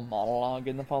internal monologue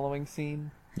in the following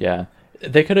scene. Yeah.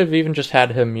 They could have even just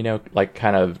had him, like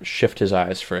kind of shift his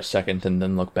eyes for a second and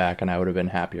then look back, and I would have been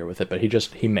happier with it. But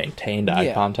he maintained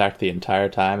eye contact the entire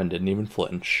time and didn't even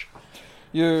flinch.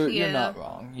 You're Yeah. not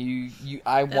wrong.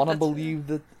 I want to that's believe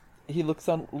that he looks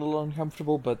a little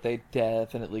uncomfortable, but they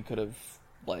definitely could have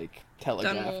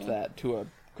telegraphed more. that to a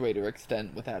greater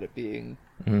extent without it being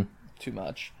too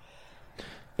much.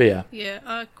 But yeah.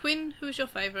 Yeah. Quinn, who's your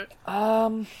favorite?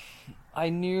 I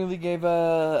nearly gave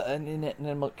an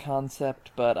inanimate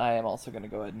concept, but I am also going to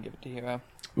go ahead and give it to Hero.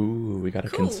 Ooh, we got a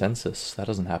Cool. consensus. That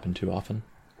doesn't happen too often.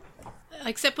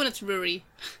 Except when it's Ruri.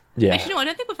 Yeah. Actually, no, I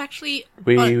don't think we've actually.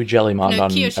 We oh, jellymoned no,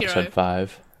 on Kiyoshiro. episode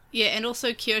 5. Yeah, and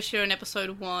also Kyoshiro in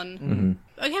episode 1. Mm-hmm.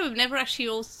 Okay, we've never actually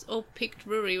all picked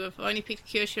Ruri. We've only picked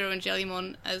Kyoshiro and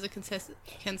Jellymon as a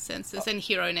consensus, and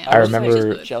Hero now. I which is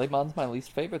remember- good. Jellymon's my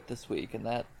least favorite this week, and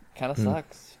that kind of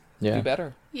sucks. Yeah. Do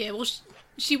better. Yeah, well,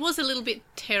 she was a little bit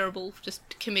terrible, just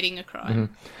committing a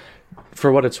crime.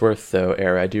 For what it's worth, though,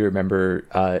 Era, I do remember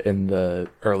in the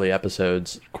early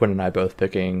episodes, Quinn and I both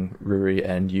picking Ruri,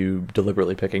 and you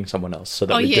deliberately picking someone else so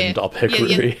that we yeah. didn't all pick Yeah,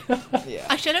 Ruri. Yeah.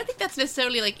 Actually, I don't think that's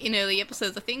necessarily in early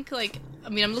episodes. I think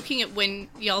I'm looking at when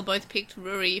y'all both picked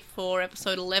Ruri for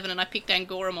episode 11, and I picked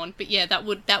Angoramon. But yeah, that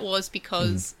was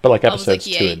because. But like I was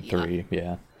episodes 2 yeah, and 3,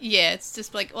 yeah. Yeah, it's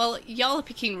just well, y'all are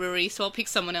picking Ruri, so I'll pick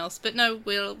someone else. But no,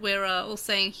 we're all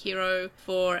saying Hero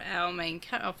for our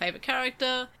our favorite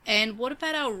character. And what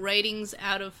about our ratings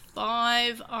out of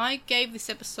 5? I gave this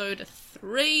episode a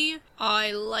 3.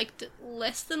 I liked it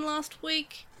less than last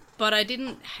week, but I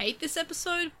didn't hate this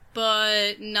episode.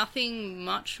 But nothing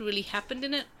much really happened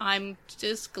in it. I'm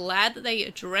just glad that they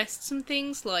addressed some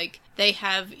things, like they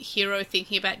have Hero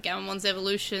thinking about Gamamon's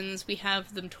evolutions. We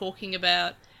have them talking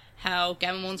about how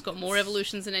Gamamon's got more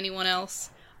evolutions than anyone else.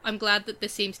 I'm glad that there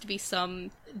seems to be some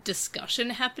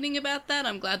discussion happening about that.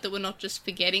 I'm glad that we're not just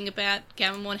forgetting about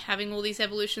Gamamon having all these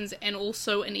evolutions and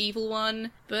also an evil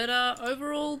one. But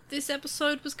overall, this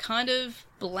episode was kind of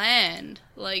bland.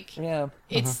 Yeah.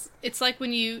 It's like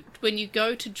when you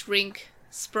go to drink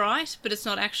Sprite, but it's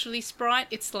not actually Sprite.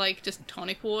 It's like just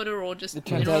tonic water or just It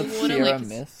turns mineral out water. Sierra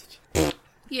Mist.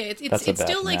 Yeah, That's a it's bad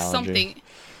still like analogy. something.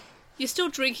 You're still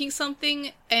drinking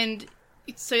something, and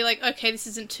so you're like, okay, this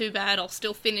isn't too bad. I'll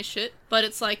still finish it. But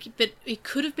it's but it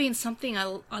could have been something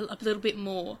a little bit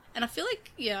more. And I feel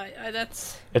like, yeah,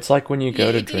 that's. It's like when you go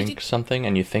Yeah, to it- drink something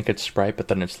and you think it's Sprite, but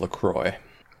then it's LaCroix.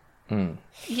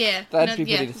 Yeah, That'd be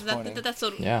yeah, pretty disappointing. that's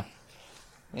sort of. Yeah.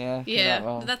 Yeah. You're not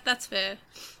wrong. That's fair.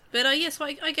 But yeah, so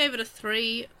I gave it a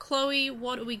 3. Chloe,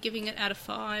 what are we giving it out of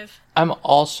 5? I'm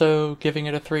also giving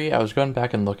it a 3. I was going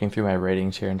back and looking through my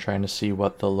ratings here and trying to see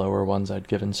what the lower ones I'd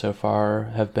given so far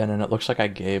have been, and it looks like I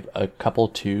gave a couple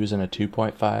 2s and a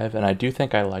 2.5, and I do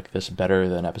think I like this better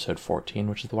than episode 14,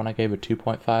 which is the one I gave a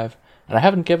 2.5. And I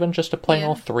haven't given just a plain Yeah.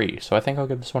 old 3, so I think I'll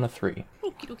give this one a 3.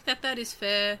 Okie dokie, that is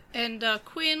fair. And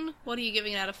Quinn, what are you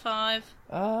giving it out of 5?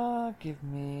 Give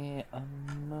me a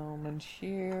moment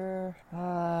here.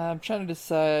 I'm trying to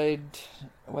decide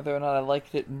whether or not I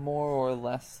liked it more or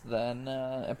less than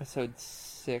episode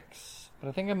 6. But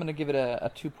I think I'm going to give it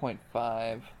a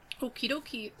 2.5. Okie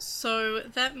dokie. So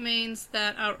that means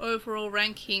that our overall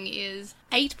ranking is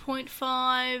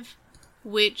 8.5,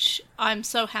 which I'm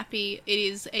so happy it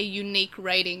is a unique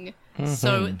rating.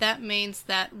 So that means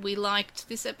that we liked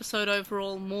this episode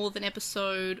overall more than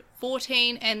episode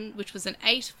 14, and which was an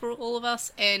 8 for all of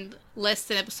us, and less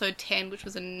than episode 10, which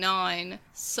was a 9.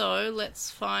 So let's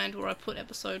find where I put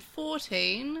episode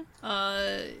 14.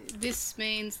 This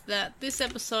means that this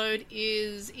episode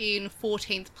is in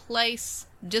 14th place,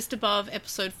 just above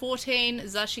episode 14,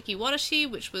 Zashiki Watashi,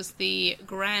 which was the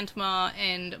Grandma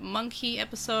and Monkey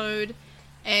episode.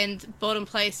 And bottom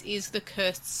place is The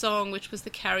Cursed Song, which was the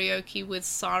karaoke with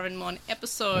Sirenmon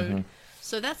episode.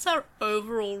 So that's our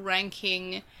overall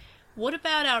ranking. What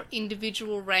about our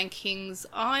individual rankings?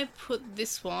 I put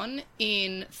this one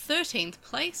in 13th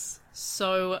place,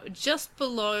 so just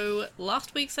below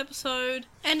last week's episode,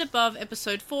 and above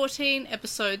episode 14,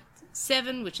 episode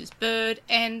 7, which is Bird,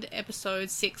 and episode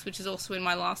 6, which is also in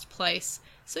my last place.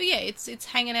 So yeah, it's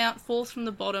hanging out 4th from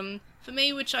the bottom for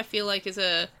me, which I feel like is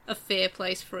a fair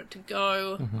place for it to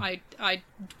go.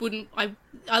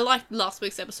 I liked last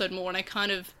week's episode more, and I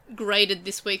kind of graded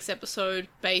this week's episode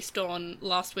based on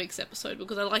last week's episode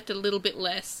because I liked it a little bit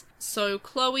less. So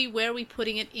Chloe, where are we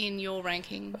putting it in your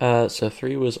ranking? So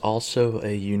 3 was also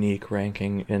a unique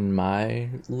ranking in my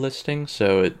listing,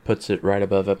 so it puts it right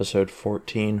above episode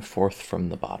 14, 4th from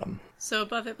the bottom. So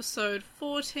above episode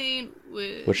 14,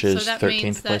 Which is so that 13th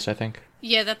means place, that, I think.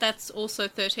 Yeah, that's also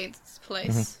 13th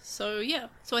place. So yeah,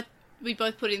 so we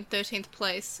both put in 13th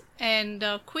place. And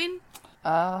Quinn?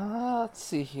 Let's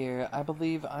see here. I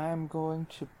believe I'm going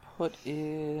to put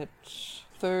it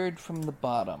third from the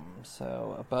bottom,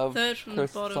 so above Third from the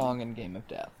Cursed bottom. Song and Game of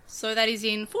Death. So that is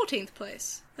in 14th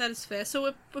place. That is fair. So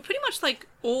we're pretty much like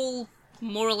all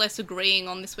more or less agreeing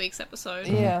on this week's episode.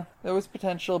 Yeah, there was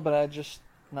potential, but I just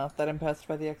not that impressed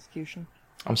by the execution.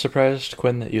 I'm surprised,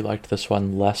 Quinn, that you liked this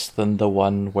one less than the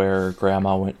one where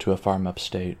Grandma went to a farm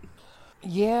upstate.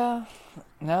 Yeah,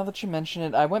 now that you mention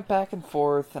it, I went back and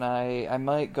forth, and I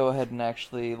might go ahead and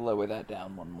actually lower that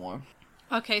down one more.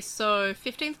 Okay, so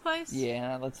 15th place?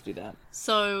 Yeah, let's do that.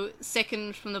 So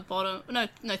second from the bottom. No,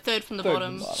 third from the Third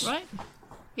bottom, from the bottom. right?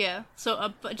 Yeah.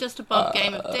 So just above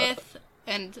Game of Death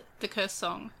and The Cursed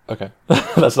Song. Okay.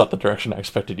 That's not the direction I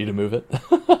expected you to move it.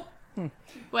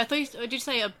 Well, I thought did you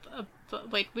say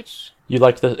wait, which? You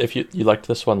liked you liked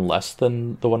this one less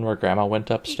than the one where Grandma went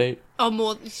upstate? Oh,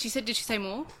 more. Did she say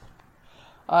more?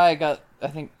 I got, I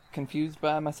think, confused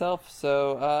by myself,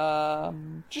 so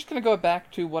just gonna go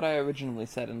back to what I originally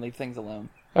said and leave things alone.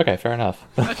 Okay, fair enough.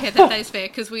 Okay, that is fair,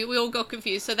 because we all got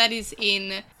confused. So that is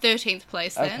in 13th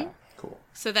place then. Okay. Cool.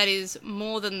 So that is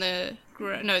more than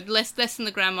less than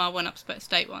the Grandma went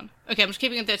upstate one. Okay, I'm just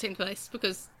keeping it in 13th place,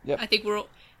 because Yep. I think we're all...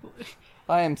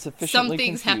 I am sufficiently Some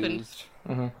things happened.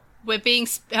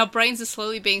 confused. Our brains are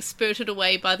slowly being spirited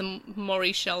away by the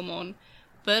Maury Shelmon.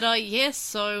 But yes,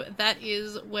 so that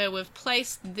is where we've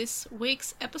placed this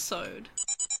week's episode.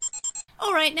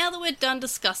 Alright, now that we're done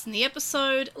discussing the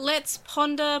episode, let's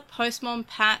ponder Postmon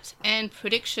Pat and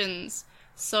predictions.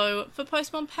 So, for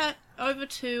Postmon Pat, over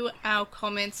to our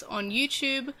comments on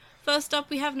YouTube. First up,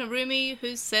 we have Narumi,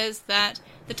 who says that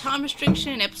the time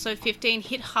restriction in episode 15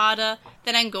 hit harder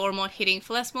than Angoramon hitting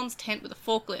Phalesmon's tent with a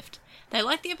forklift. They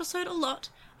liked the episode a lot,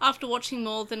 after watching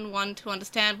more than one to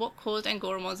understand what caused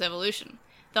Angoramon's evolution.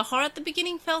 The horror at the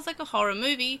beginning felt like a horror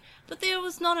movie, but there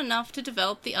was not enough to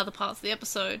develop the other parts of the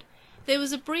episode. There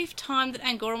was a brief time that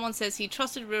Angoramon says he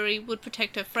trusted Ruri would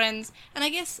protect her friends, and I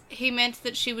guess he meant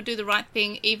that she would do the right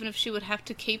thing even if she would have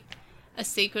to keep a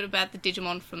secret about the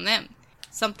Digimon from them,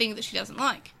 something that she doesn't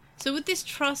like. So with this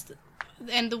trust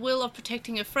and the will of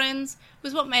protecting her friends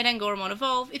was what made Angoramon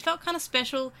evolve. It felt kind of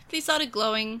special that he started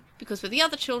glowing, because for the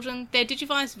other children, their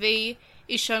Digivice V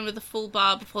is shown with a full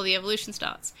bar before the evolution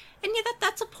starts. And yeah,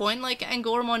 that's a point, like,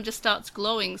 Angoramon just starts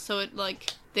glowing, so it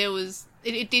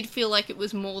did feel like it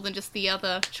was more than just the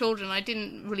other children. I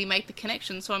didn't really make the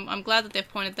connection, so I'm glad that they've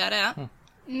pointed that out.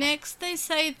 Next, they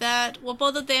say that what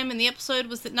bothered them in the episode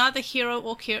was that neither Hiro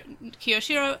or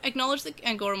Kiyoshiro acknowledged that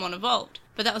Angoramon evolved,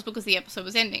 but that was because the episode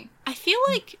was ending. I feel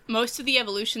like most of the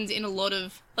evolutions in a lot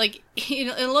of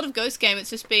Ghost Game, it's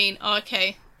just been,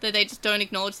 okay, that they just don't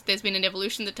acknowledge that there's been an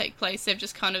evolution that take place. They've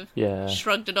just kind of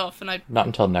shrugged it off, and not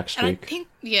until next week.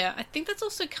 I think that's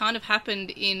also kind of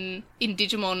happened in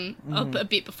Digimon a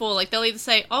bit before. Like, they'll either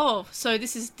say, "Oh, so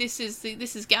this is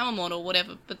Gamamon" or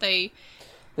whatever, but they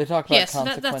talk about that's a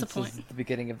point. consequences at the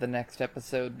beginning of the next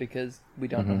episode because we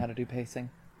don't know how to do pacing.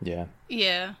 Yeah.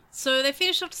 Yeah. So they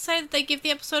finish off to say that they give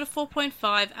the episode a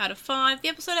 4.5 out of 5. The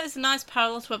episode has a nice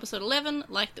parallel to episode 11,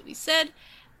 like that we said.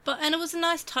 And it was a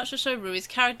nice touch to show Rui's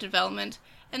character development,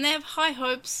 and they have high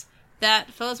hopes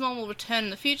that Phalesmon will return in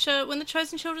the future when the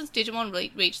Chosen Children's Digimon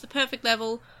reach the perfect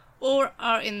level, or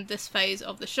are in this phase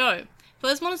of the show.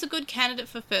 Phalesmon is a good candidate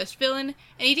for first villain,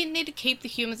 and he didn't need to keep the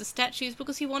humans as statues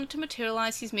because he wanted to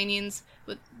materialize his minions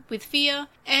with fear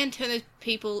and turn the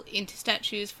people into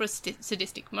statues for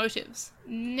sadistic motives.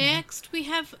 Next, we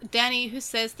have Danny, who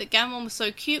says that Gamamon was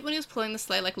so cute when he was pulling the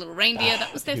sleigh like a little reindeer.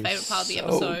 That was their favourite part of the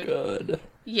episode. So good.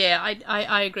 Yeah,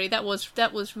 I agree. That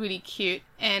was really cute.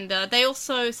 And they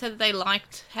also said that they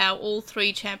liked how all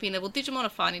 3 champion level Digimon are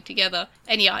fighting together.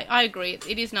 And yeah, I agree.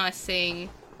 It is nice seeing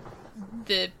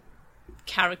the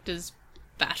characters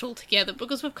battle together,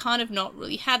 because we've kind of not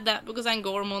really had that, because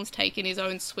Angoramon's taken his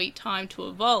own sweet time to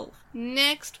evolve.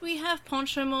 Next, we have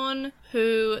Ponchomon,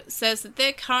 who says that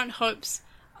their current hopes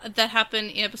that happen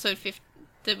in episode 15,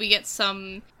 that we get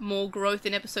some more growth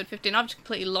in episode 15. I've just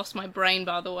completely lost my brain,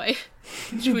 by the way.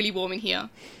 It's really warm in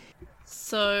here.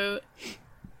 So,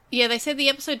 yeah, they said the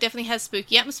episode definitely has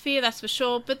spooky atmosphere, that's for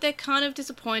sure, but they're kind of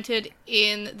disappointed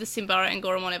in the Simbara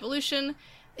Angoramon evolution.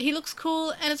 He looks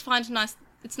cool, and it's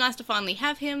nice to finally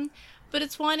have him, but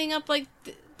it's winding up like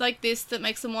this that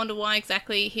makes them wonder why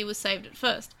exactly he was saved at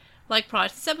first. Like prior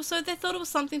to this episode, they thought it was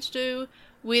something to do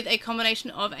with a combination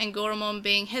of Angoramon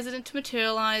being hesitant to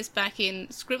materialize back in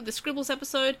the Scribbles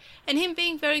episode, and him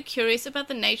being very curious about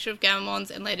the nature of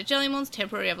Gamamon's and later Jellymon's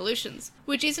temporary evolutions,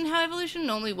 which isn't how evolution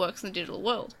normally works in the digital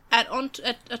world. At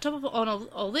top of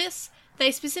all this, They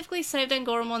specifically saved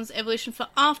Angoramon's evolution for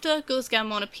after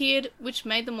Gul'sgamon appeared, which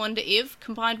made them wonder if,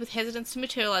 combined with hesitance to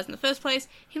materialize in the first place,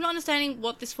 him not understanding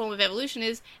what this form of evolution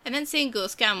is, and then seeing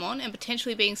Gul'sgamon and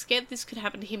potentially being scared this could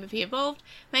happen to him if he evolved,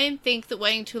 made him think that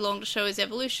waiting too long to show his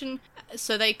evolution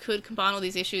so they could combine all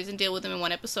these issues and deal with them in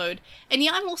one episode. And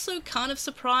yeah, I'm also kind of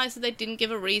surprised that they didn't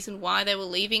give a reason why they were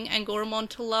leaving Angoramon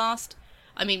to last.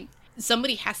 I mean,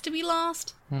 somebody has to be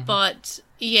last, but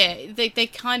yeah, they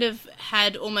kind of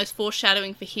had almost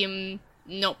foreshadowing for him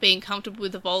not being comfortable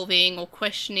with evolving or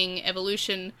questioning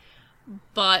evolution,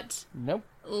 but Nope.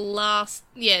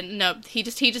 he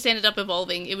just ended up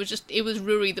evolving. It was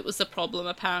Ruri that was the problem,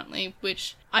 apparently,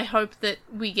 which I hope that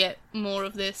we get more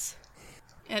of this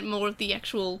and more of the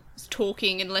actual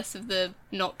talking and less of the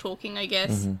not talking, I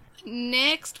guess.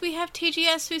 Next, we have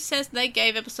TGS, who says they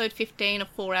gave episode 15 a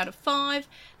 4 out of 5.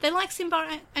 They like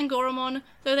Simba Angoramon,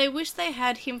 though they wish they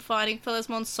had him fighting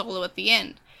Phelosmon solo at the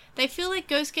end. They feel like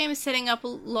Ghost Game is setting up a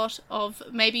lot of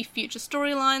maybe future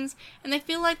storylines, and they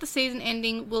feel like the season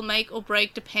ending will make or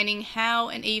break depending how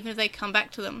and even if they come back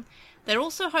to them. They're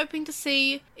also hoping to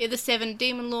see the 7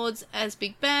 Demon Lords as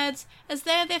big bads, as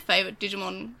they're their favourite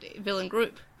Digimon villain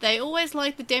group. They always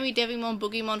like the Demi-Devimon,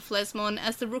 Boogimon, Flesmon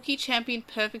as the rookie champion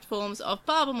perfect forms of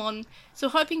Barbamon, so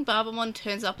hoping Barbamon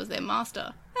turns up as their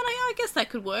master. And I guess that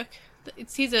could work.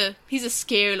 He's a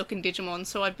scary looking Digimon,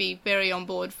 so I'd be very on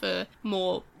board for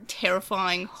more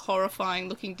terrifying, horrifying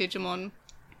looking Digimon.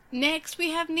 Next, we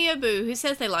have Neobu, who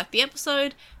says they like the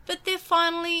episode, but they're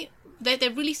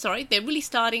really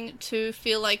starting to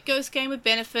feel like Ghost Game would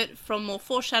benefit from more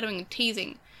foreshadowing and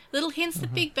teasing. Little hints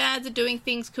that big bads are doing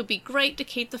things could be great to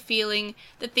keep the feeling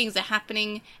that things are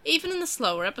happening, even in the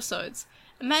slower episodes.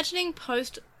 Imagining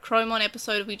post-Chromon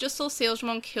episode if we just saw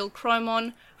Sealsmon kill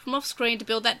Chromon from off-screen to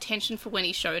build that tension for when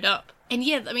he showed up. And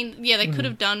they could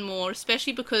have done more,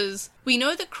 especially because we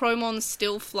know that Chromon's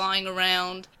still flying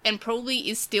around and probably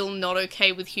is still not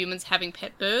okay with humans having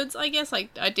pet birds, I guess. I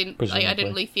didn't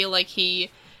really feel like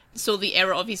he saw the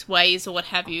error of his ways or what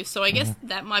have you, so I guess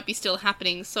that might be still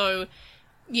happening. So,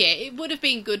 yeah, it would have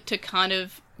been good to kind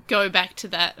of go back to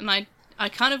that, and I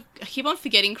keep on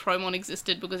forgetting Chromon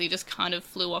existed because he just kind of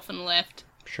flew off and left.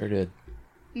 Sure did.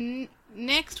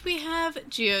 Next we have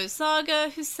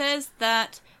Geozaga, who says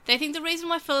that they think the reason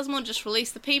why Phelosmon just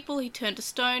released the people he turned to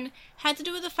stone had to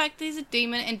do with the fact that he's a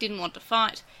demon and didn't want to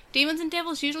fight. Demons and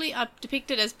devils usually are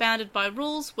depicted as bounded by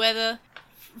rules, whether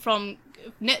from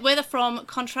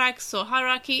contracts or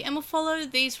hierarchy, and will follow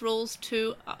these rules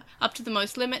to up to the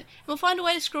most limit, and will find a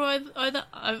way to screw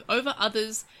over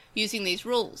others using these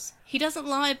rules. He doesn't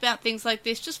lie about things like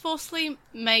this, just forcefully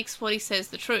makes what he says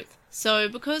the truth. So,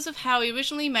 because of how he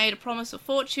originally made a promise of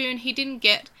fortune he didn't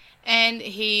get, and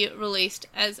he released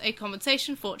as a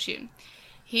compensation fortune.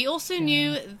 He also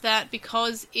knew that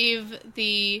because if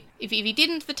he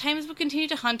didn't, the Tamers would continue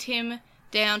to hunt him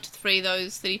down to free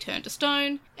those that he turned to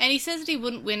stone, and he says that he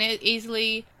wouldn't win it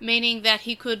easily, meaning that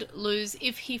he could lose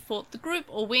if he fought the group,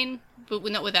 or win, but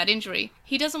not without injury.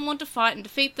 He doesn't want to fight and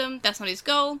defeat them, that's not his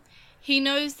goal. He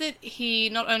knows that he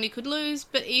not only could lose,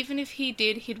 but even if he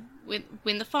did, he'd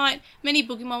win the fight. Many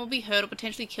Boogimon will be hurt or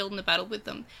potentially killed in the battle with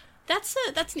them. That's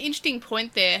an interesting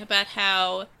point there about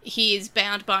how he is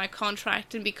bound by a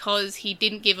contract, and because he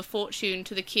didn't give a fortune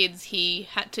to the kids, he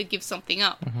had to give something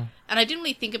up. And I didn't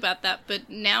really think about that, but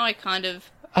now I'm kind of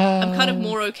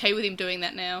more okay with him doing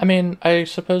that now. I mean, I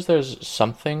suppose there's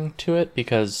something to it,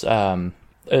 because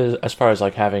as far as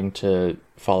like having to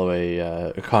follow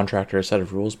a contract or a set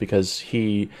of rules, because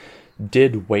he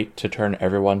did wait to turn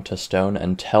everyone to stone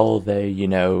until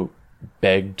they,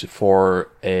 begged for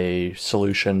a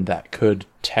solution that could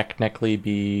technically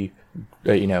be,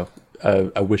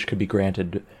 a wish could be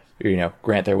granted,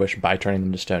 grant their wish by turning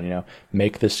them to stone,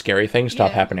 make this scary thing stop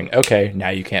happening. Okay, now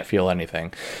you can't feel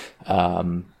anything.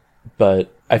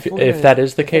 But if that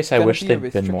is the case, I wish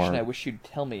they'd been more... I wish you'd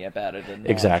tell me about it and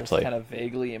exactly. Just kind of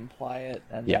vaguely imply it,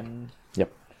 and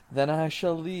Yep. Then I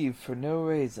shall leave for no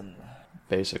reason.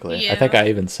 Basically. Yeah. I think I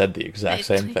even said the exact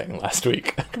same thing last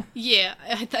week. Yeah,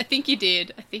 I think you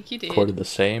did. Quoted the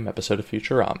same episode of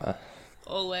Futurama.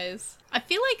 Always. I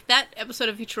feel like that episode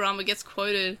of Futurama gets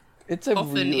quoted It's a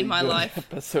often really in my good life.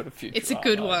 episode of Futurama. It's a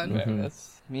good one.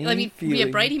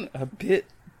 Brady a bit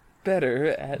better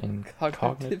at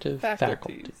cognitive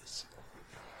faculties.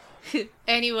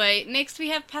 Anyway, next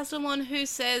we have Pastelmon, who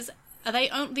says, are they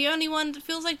the only one that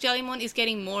feels like Jellymon is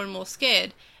getting more and more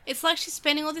scared? it's like she's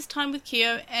spending all this time with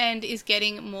Kyo and is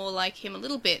getting more like him a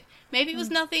little bit. Maybe it was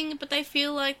nothing, but they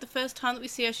feel like the first time that we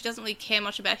see her, she doesn't really care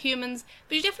much about humans,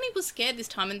 but she definitely was scared this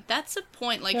time, and that's a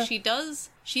point. Like,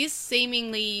 she is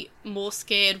seemingly more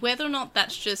scared, whether or not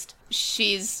that's just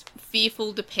she's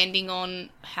fearful depending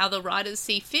on how the writers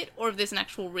see fit, or if there's an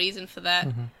actual reason for that.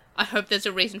 I hope there's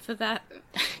a reason for that,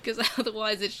 because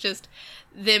otherwise it's just,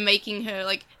 they're making her,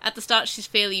 like, at the start she's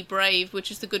fairly brave, which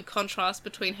is the good contrast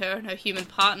between her and her human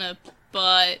partner,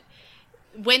 but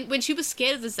when she was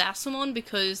scared of the Zasamon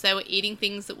because they were eating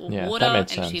things that were water, and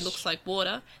she looks like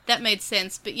water, that made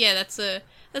sense, but yeah, that's a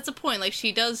point, like,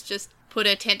 she does just put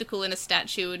her tentacle in a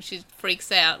statue and she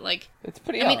freaks out, like, it's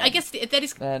pretty I mean, odd. I guess that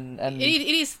is, and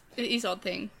it is odd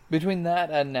thing. Between that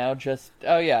and now just,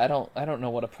 I don't know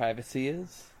what a privacy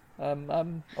is.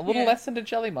 I'm a little less into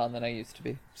Jellymon than I used to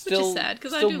be. Which is sad,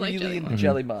 because I do like really Jellymon. into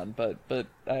Jellymon, but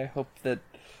I hope that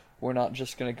we're not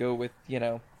just going to go with,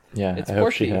 Yeah, it's I hope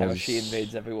quirky she has... how she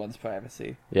invades everyone's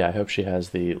privacy. Yeah, I hope she has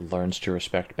the learns to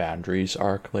respect boundaries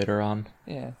arc later on.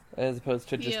 Yeah, as opposed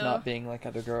to just not being like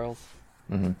other girls.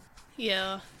 Mm-hmm.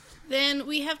 Yeah. Then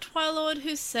we have Twilord,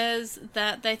 who says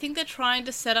that they think they're trying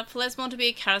to set up Lesmon to be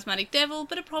a charismatic devil,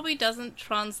 but it probably doesn't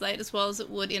translate as well as it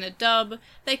would in a dub.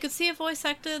 They could see a voice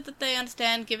actor that they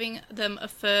understand giving them a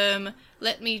firm,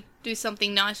 let me do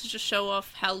something nice to just show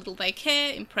off how little they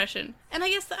care impression. And I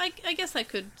guess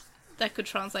that could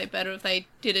translate better if they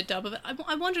did a dub of it.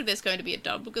 I wonder if there's going to be a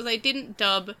dub, because they didn't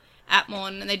dub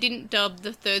Atmon, and they didn't dub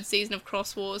the third season of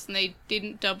Cross Wars, and they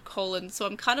didn't dub Colin, so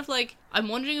I'm kind of like, I'm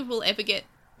wondering if we'll ever get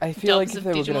I feel like dubs if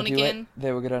of they were going Digimon to do again. it,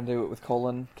 they were going to do it with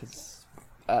Colon, because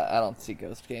I don't see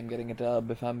Ghost Game getting a dub,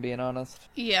 if I'm being honest.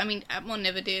 Yeah, I mean, Atmon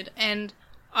never did, and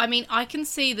I mean, I can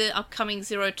see the upcoming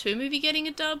 02 movie getting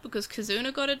a dub, because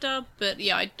Kazuna got a dub, but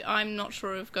yeah, I'm not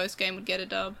sure if Ghost Game would get a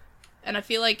dub. And I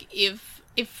feel like if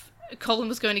Colin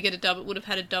was going to get a dub, it would have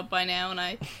had a dub by now,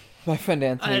 and My friend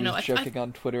Anthony was I joking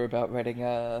on Twitter about writing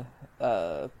a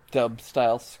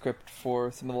dub-style script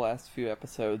for some of the last few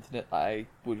episodes, and I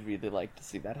would really like to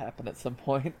see that happen at some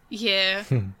point. Yeah.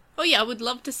 Oh yeah, I would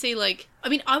love to see, like, I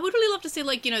mean, I would really love to see,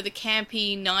 like, the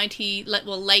campy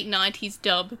late 90s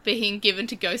dub being given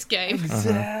to Ghost Game.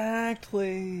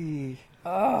 Exactly.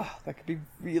 That could be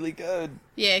really good.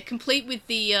 Yeah, complete with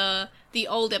the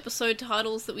old episode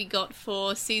titles that we got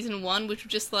for season 1, which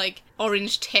were just like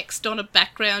orange text on a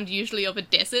background, usually of a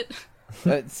desert.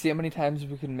 See how many times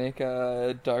we can make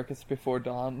a Darkest Before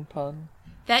Dawn pun?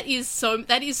 That is so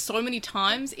many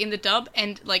times in the dub,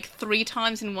 and like 3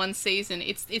 times in one season.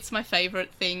 It's my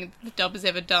favourite thing the dub has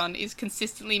ever done, is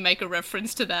consistently make a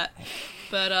reference to that.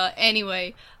 But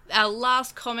anyway, our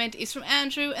last comment is from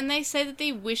Andrew, and they say that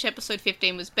they wish episode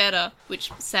 15 was better, which,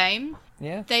 same.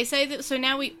 Yeah. They say that, so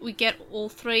now we get all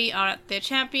 3 are at their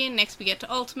champion, next we get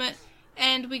to Ultimate,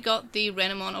 and we got the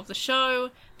Renamon of the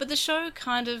show, but the show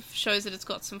kind of shows that it's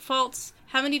got some faults.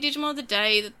 How many Digimon of the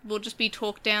day that will just be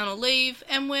talked down or leave,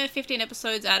 and we're 15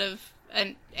 episodes out of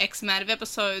an X amount of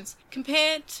episodes.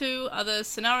 Compared to other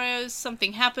scenarios,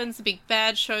 something happens, the big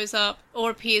bad shows up, or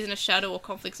appears in a shadow, or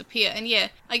conflicts appear. And yeah,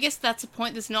 I guess that's a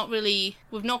point.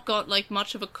 We've not got like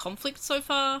much of a conflict so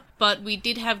far, but we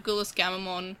did have Gulas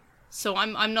Gamamon, so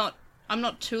I'm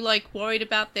not too like worried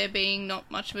about there being not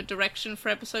much of a direction for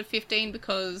episode 15,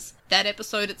 because that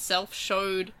episode itself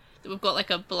showed that we've got like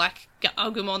a black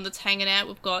Agumon that's hanging out,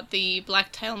 we've got the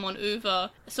black Tailmon Uva,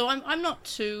 so I'm not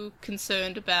too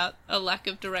concerned about a lack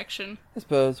of direction. I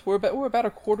suppose we're about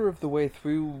a quarter of the way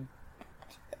through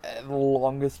the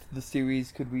longest the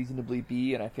series could reasonably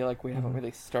be, and I feel like we haven't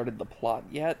really started the plot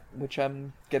yet, which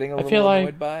I'm getting a little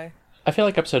annoyed by. I feel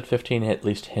like episode 15 at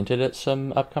least hinted at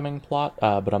some upcoming plot,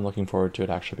 but I'm looking forward to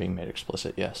it actually being made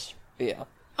explicit, yes. Yeah.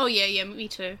 Oh yeah, me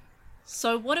too.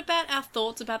 So what about our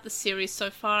thoughts about the series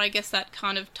so far? I guess that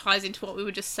kind of ties into what we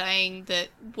were just saying, that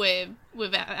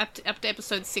we've up to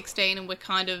episode 16 and we're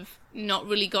kind of not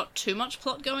really got too much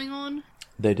plot going on.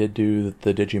 They did do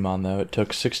the Digimon, though. It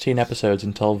took 16 episodes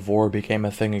until Vor became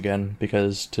a thing again,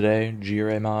 because today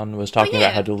Jireimon was talking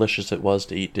about how delicious it was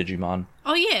to eat Digimon.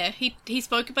 Oh yeah, he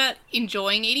spoke about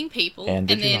enjoying eating people. And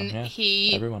Digimon, and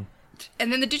then everyone.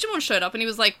 And then the Digimon showed up and he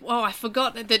was like, whoa, I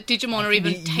forgot that Digimon are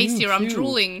even tastier, I'm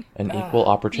drooling. An equal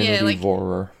opportunity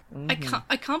Vorer.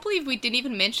 I can't believe we didn't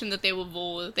even mention that there were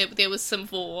Vor, there was some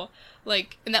Vor,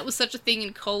 like, and that was such a thing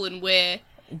in Colon where...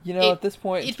 at this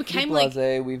point, it became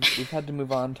blasé. We've had to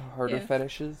move on to harder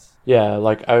fetishes. Yeah,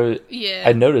 like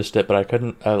I noticed it, but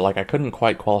I couldn't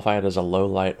quite qualify it as a low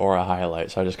light or a highlight,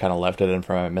 so I just kind of left it in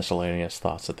for my miscellaneous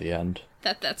thoughts at the end.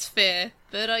 That's fair,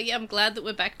 but I'm glad that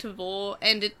we're back to Vor,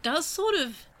 and it does sort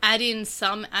of add in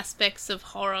some aspects of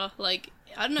horror. Like,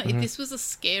 I don't know, this was a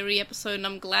scary episode, and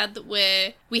I'm glad that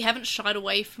we haven't shied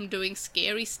away from doing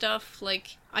scary stuff.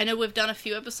 Like, I know we've done a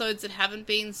few episodes that haven't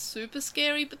been super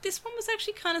scary, but this one was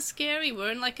actually kind of scary.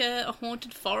 We're in like a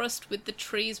haunted forest with the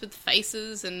trees with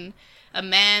faces and a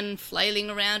man flailing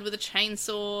around with a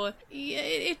chainsaw. Yeah,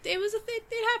 it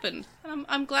happened. And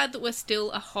I'm glad that we're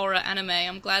still a horror anime.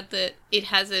 I'm glad that it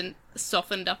hasn't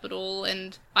softened up at all,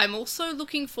 and I'm also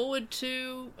looking forward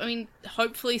to, I mean,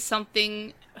 hopefully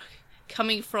something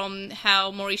coming from how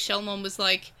Maurice Shelmon was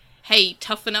like, hey,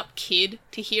 toughen up, kid,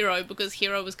 to Hiro, because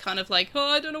Hiro was kind of like, oh,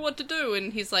 I don't know what to do,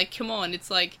 and he's like, come on,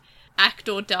 it's like, act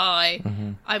or die.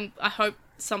 I hope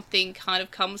something kind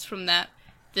of comes from that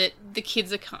the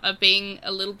kids are being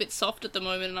a little bit soft at the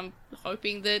moment, and I'm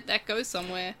hoping that goes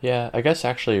somewhere. Yeah, I guess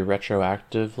actually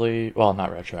retroactively, well,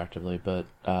 not retroactively, but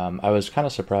I was kind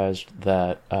of surprised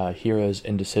that Hiro's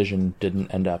indecision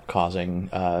didn't end up causing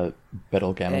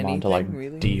Betelgeuse to, like,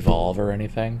 really? devolve or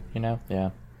anything, you know?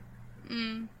 Yeah.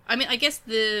 I mean, I guess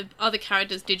the other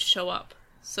characters did show up,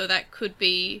 so that could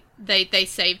be they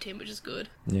saved him, which is good.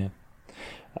 Yeah.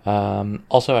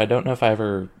 Also, I don't know if I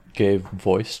ever gave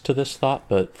voice to this thought,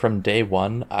 but from day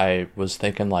one, I was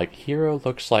thinking, like, Hiro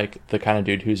looks like the kind of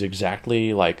dude who's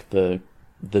exactly, like, the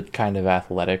kind of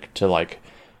athletic to, like,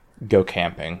 go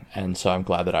camping, and so I'm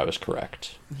glad that I was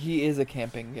correct. He is a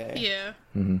camping guy. Yeah.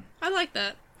 I like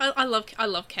that. I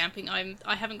love camping.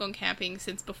 I haven't gone camping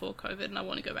since before COVID, and I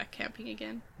want to go back camping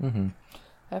again.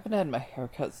 I haven't had my hair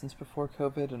cut since before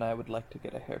COVID, and I would like to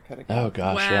get a haircut again. Oh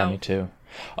gosh, Wow. yeah, me too.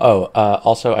 Oh,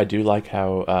 also, I do like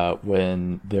how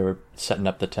when they were setting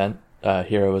up the tent,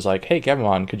 Hiro was like, "Hey,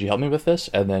 Gamamon, could you help me with this?"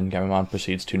 And then Gamamon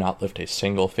proceeds to not lift a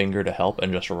single finger to help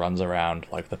and just runs around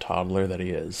like the toddler that he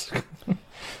is.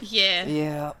 Yeah.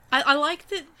 Yeah. I like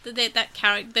that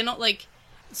character. They're not like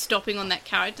stopping on that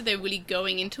character. They're really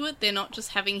going into it. They're not just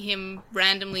having him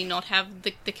randomly not have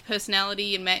the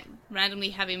personality and randomly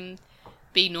have him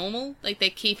be normal. Like, they're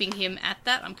keeping him at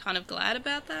that. I'm kind of glad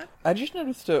about that. I just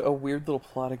noticed a weird little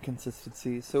plot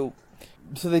inconsistency. So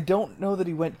they don't know that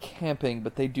he went camping,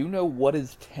 but they do know what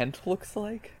his tent looks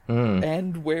like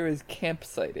and where his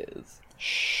campsite is.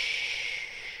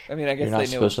 I mean, I guess You're not they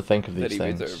know supposed to think of that these he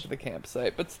things. reserved the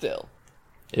campsite, but still.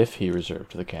 If he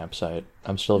reserved the campsite,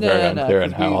 I'm still very unclear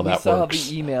on 'cause how all we that saw works.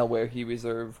 the email where he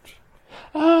reserved.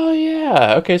 Oh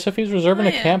yeah, okay. So if he's reserving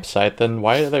a campsite, then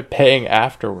why are they paying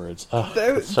afterwards? Ugh,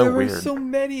 it's so there weird. were so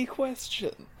many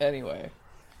questions. Anyway.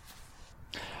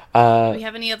 Do we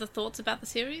have any other thoughts about the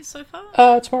series so far?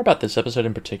 It's more about this episode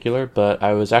in particular, but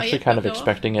I was actually kind of go on.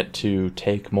 expecting it to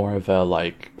take more of a,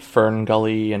 like, Fern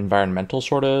Gully environmental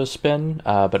sort of spin,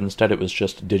 but instead it was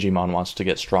just Digimon wants to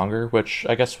get stronger, which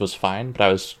I guess was fine, but I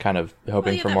was kind of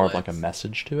hoping for that more of, like, a works.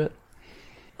 message to it.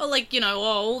 Or like,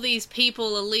 all these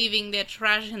people are leaving their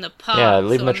trash in the park. Yeah,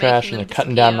 leaving so the I'm trash making and them they're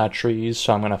cutting down disappear. my trees,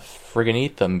 so I'm gonna friggin'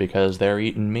 eat them because they're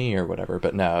eating me or whatever,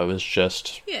 but no, it was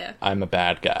just, Yeah. I'm a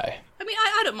bad guy. I mean,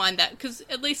 I don't mind that, because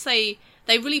at least they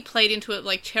really played into it.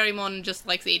 Like, Cherrymon just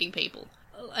likes eating people,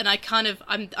 and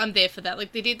I'm there for that.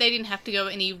 Like, they didn't have to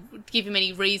give him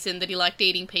any reason that he liked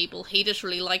eating people. He just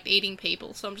really liked eating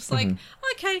people. So I'm just like,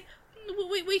 okay,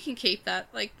 we can keep that.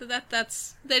 Like,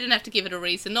 that's they didn't have to give it a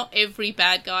reason. Not every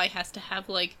bad guy has to have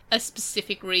like a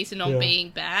specific reason on being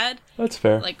bad. That's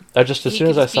fair. Like, I just, as he soon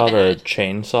as could I just be saw the bad.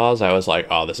 chainsaws, I was like,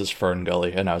 oh, this is Fern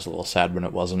Gully, and I was a little sad when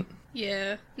it wasn't.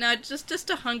 Yeah, no, just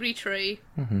a hungry tree.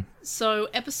 So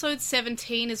episode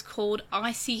 17 is called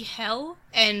Icy Hell,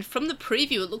 and from the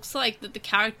preview it looks like that the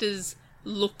characters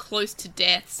look close to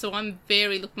death, so I'm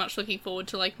very much looking forward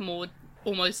to like more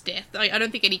almost death. I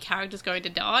don't think any character's going to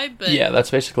die, but Yeah,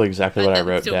 that's basically exactly what I that's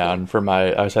wrote still down. cool. For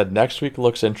I said, next week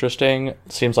looks interesting.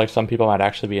 Seems like some people might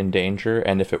actually be in danger,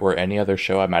 and if it were any other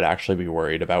show, I might actually be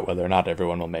worried about whether or not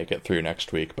everyone will make it through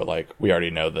next week, but like, we already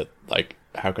know that, like,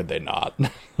 how could they not?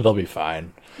 They'll be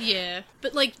fine. yeah,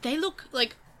 but like they look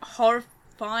like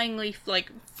horrifyingly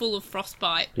like full of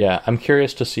frostbite. Yeah, I'm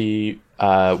curious to see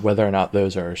whether or not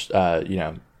those are,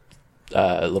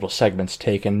 little segments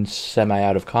taken semi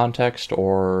out of context,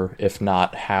 or if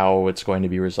not, how it's going to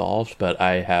be resolved. But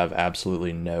I have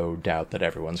absolutely no doubt that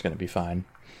everyone's going to be fine.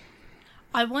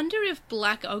 I wonder if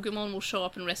Black Agumon will show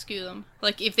up and rescue them.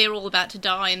 Like, if they're all about to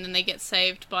die and then they get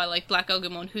saved by, like, Black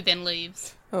Agumon, who then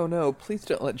leaves. Oh no, please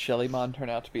don't let Shellymon turn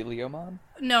out to be Leomon.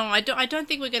 No, I don't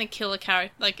think we're going to kill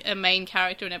a main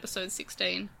character in episode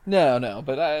 16. No,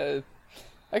 but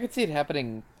I could see it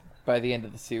happening by the end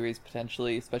of the series,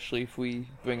 potentially, especially if we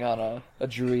bring on a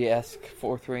Drury-esque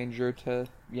Fourth Ranger to,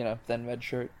 then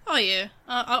redshirt. Oh yeah,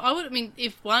 I would. I mean,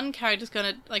 if one character's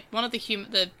gonna, like, one of the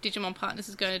Digimon partners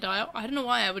is going to die, I don't know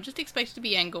why. I would just expect it to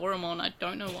be Angoramon. I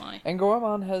don't know why.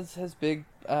 Angoramon has big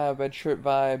redshirt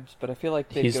vibes, but I feel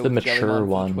like he's the mature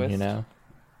one,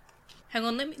 Hang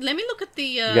on, let me look at the.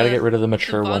 You gotta get rid of the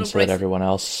mature one so that bracelet. everyone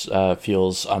else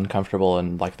feels uncomfortable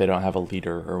and like they don't have a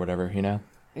leader or whatever,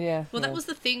 Yeah. Well, that was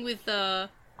the thing with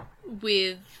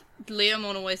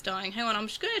Leomon always dying. Hang on, I'm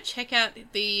just going to check out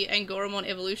the Angoramon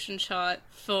evolution chart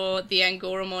for the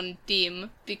Angoramon Dim,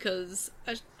 because...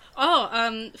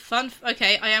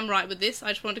 okay, I am right with this. I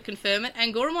just want to confirm it.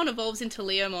 Angoramon evolves into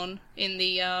Leomon in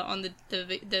the, on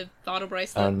the Vital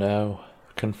Bracelet. Oh no.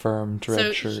 Confirmed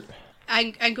red shirt.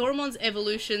 Angoramon's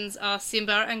evolutions are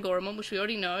Simbar Angoramon, which we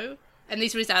already know, and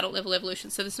these are his adult level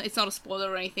evolutions, so it's not a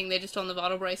spoiler or anything, they're just on the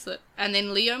Vital Bracelet. And then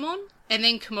Leomon, and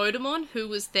then Komodamon, who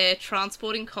was their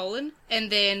transporting colon, and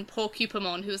then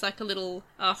Porcupamon, who was like a little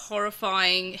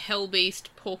horrifying hellbeast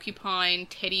porcupine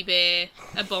teddy bear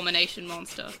abomination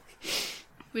monster,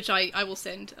 which I will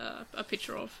send a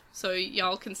picture of, so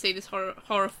y'all can see this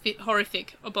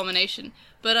horrific abomination.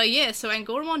 But so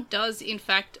Angoramon does in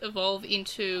fact evolve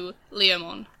into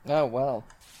Leomon. Oh, well.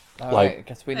 All Like- right, I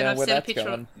guess we know where that's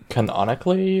going.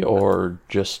 Canonically or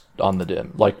just on the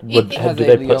dim? Like, It has do a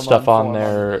they put Leomon stuff form on the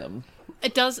there? dim.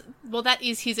 It does. Well, that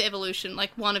is his evolution,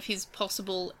 like one of his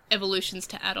possible evolutions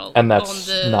to adult. And that's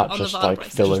on the, not on just the Vital like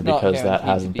Bracelet. filler Just not because that guaranteed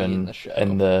to hasn't be in been the show.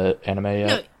 in the anime yet?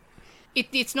 No,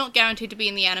 it's not guaranteed to be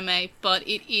in the anime, but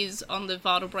it is on the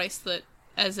Vital Bracelet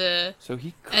as an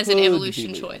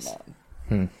evolution choice.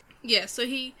 Leomon. Yeah, so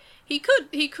he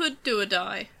could do a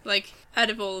die, like, out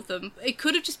of all of them. It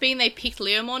could have just been they picked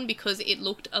Leomon because it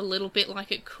looked a little bit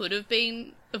like it could have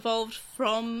been evolved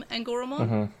from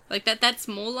Angoramon. Like, that's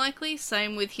more likely.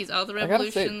 Same with his other I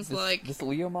gotta say, evolutions, this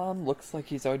Leomon looks like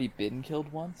he's already been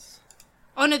killed once.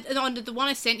 Oh no, the one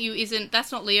I sent you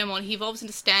that's not Leomon. He evolves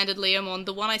into standard Leomon.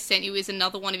 The one I sent you is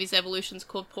another one of his evolutions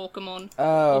called Porcumon. Oh,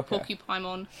 Or okay.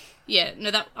 Porcupimon. Yeah, no,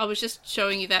 I was just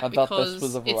showing you that I because thought this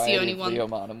was a it's the variety only of one.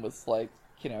 Leomon and was like,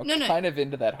 No. kind of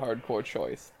into that hardcore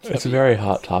choice. It's a very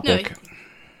hot topic.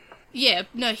 Yeah,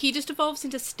 no, he just evolves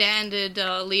into standard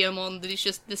Leomon that is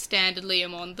just the standard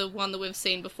Leomon, the one that we've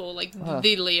seen before, like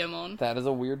the Leomon. That is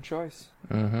a weird choice.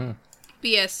 Mm-hmm. But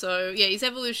yeah, his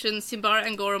evolution, Simbara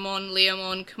Angoramon,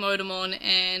 Leomon, Komodamon,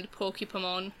 and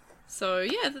Porcupamon. So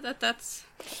yeah, that's...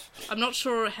 I'm not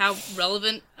sure how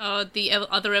relevant the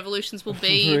other evolutions will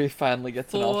be. Rui finally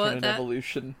gets an for alternate that.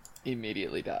 evolution,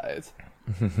 immediately dies.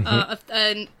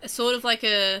 And sort of like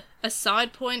a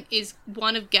side point is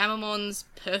one of Gamamon's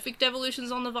perfect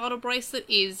evolutions on the Vital Bracelet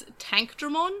is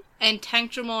Tankdramon, and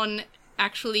Tankdramon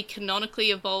actually canonically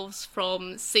evolves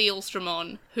from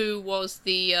Sealstramon, who was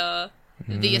the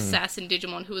assassin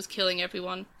Digimon who was killing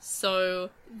everyone. So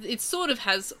it sort of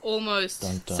has almost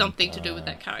Dun, dun, something to do with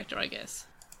that character, I guess.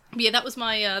 But yeah, that was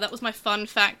my fun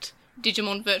fact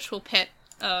Digimon Virtual Pet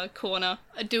corner.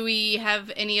 Do we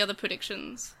have any other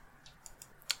predictions?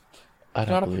 I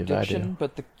don't Not a believe I prediction, do.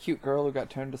 but the cute girl who got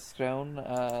turned to stone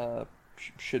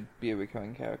should be a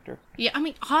recurring character. Yeah, I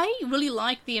mean, I really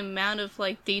like the amount of,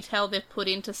 like, detail they've put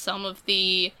into some of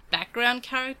the background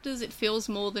characters. It feels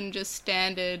more than just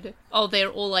standard, they're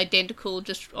all identical,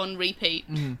 just on repeat.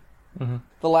 Mm-hmm.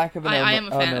 The lack of an I am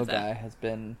a fan Ono of that. guy has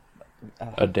been...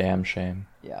 A damn shame.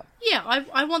 yeah. Yeah,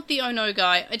 I want the Ono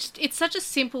guy. It's such a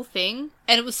simple thing,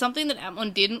 and it was something that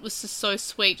Atmon did, and it was just so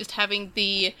sweet, just having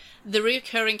the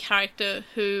reoccurring character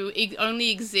who only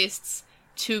exists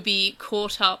to be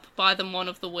caught up by the Mon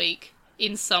of the Week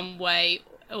in some way,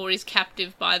 or is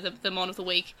captive by the Mon of the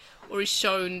Week, or is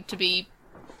shown to be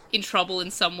in trouble in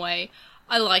some way.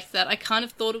 I liked that. I kind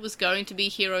of thought it was going to be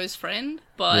Hero's friend,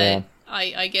 but Yeah.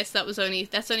 I guess that's only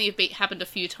happened a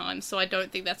few times, so I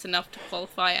don't think that's enough to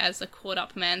qualify as a caught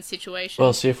up man situation.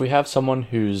 Well, see, if we have someone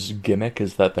whose gimmick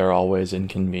is that they're always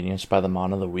inconvenienced by the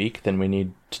Mon of the Week, then we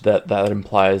need that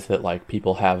implies that, like,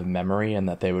 people have memory and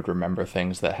that they would remember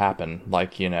things that happen,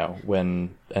 like,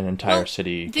 when an entire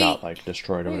city got, like,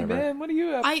 destroyed or Hey whatever. man, what are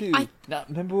you up to? Not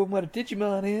remember what a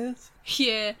Digimon is?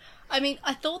 Yeah. I mean,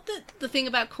 I thought that the thing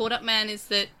about Caught Up Man is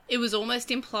that it was almost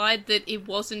implied that it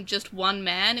wasn't just one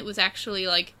man, it was actually,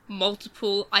 like,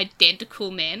 multiple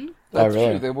identical men. That's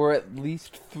really? true. There were at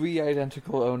least 3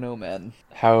 identical Ono men.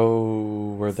 How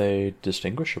were they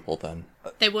distinguishable then?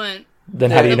 They weren't.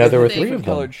 Then how do you know there were Different 3 of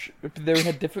them? Colored they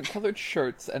had different colored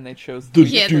shirts, and they chose The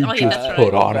Yeah, dude oh, yeah, just that's right.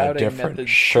 put on a routing different methods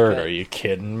shirt. that- Are you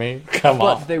kidding me? Come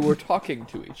But on. they were talking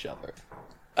to each other.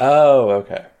 Oh,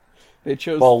 okay. They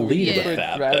chose Well, 3 lead with different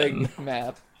that, routing then.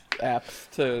 map apps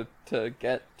to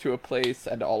get to a place,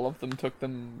 and all of them took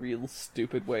them real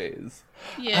stupid ways.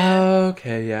 Yeah.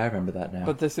 Okay, yeah, I remember that now.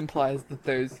 But this implies that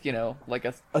there's, like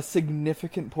a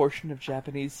significant portion of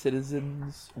Japanese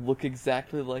citizens look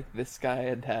exactly like this guy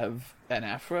and have an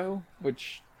afro,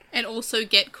 which... And also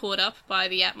get caught up by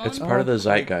the Atmon. It's part of the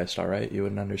zeitgeist, alright? You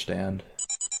wouldn't understand.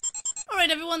 Alright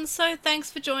everyone, so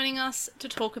thanks for joining us to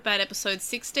talk about episode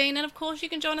 16, and of course you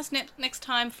can join us next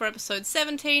time for episode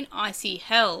 17, Icy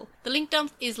Hell. The link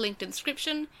dump is linked in the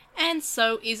description, and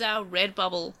so is our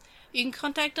Redbubble. You can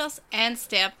contact us and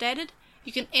stay updated.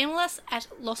 You can email us at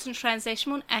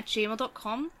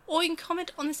lostintranslationmon@gmail.com, or you can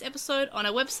comment on this episode on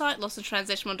our website,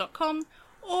 lostintranslationmon.com,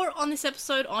 or on this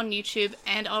episode on YouTube,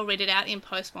 and I'll read it out in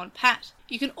Postmon Pat.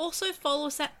 You can also follow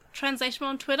us at Translationmon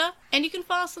on Twitter, and you can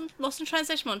find us on Lost in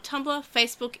Translationmon on Tumblr,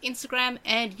 Facebook, Instagram,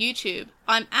 and YouTube.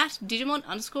 I'm at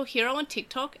Digimon_Hero on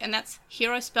TikTok, and that's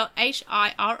hero spelled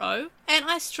Hiro, and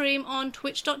I stream on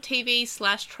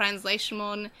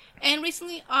twitch.tv/translationmon, and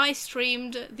recently I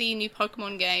streamed the new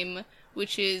Pokemon game,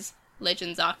 which is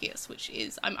Legends Arceus, which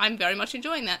is, I'm very much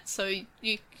enjoying that, so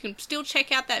you can still check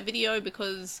out that video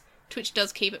because Twitch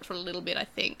does keep it for a little bit, I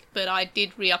think, but I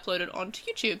did re-upload it onto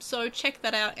YouTube, so check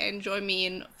that out and join me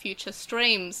in future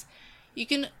streams. You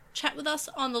can chat with us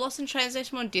on the Lost in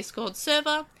Translationmon Discord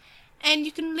server, and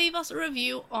you can leave us a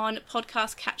review on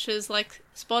podcast catchers like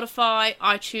Spotify,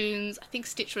 iTunes, I think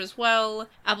Stitcher as well,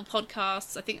 Apple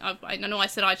Podcasts. I know I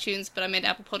said iTunes, but I meant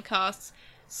Apple Podcasts.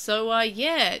 So,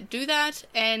 yeah, do that,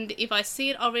 and if I see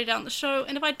it, I'll read it out on the show,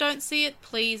 and if I don't see it,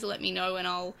 please let me know, and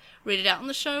I'll read it out on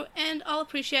the show, and I'll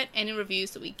appreciate any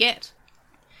reviews that we get.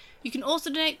 You can also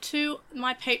donate to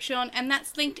my Patreon, and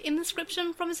that's linked in the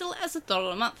description from as little as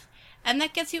 $1 a month, and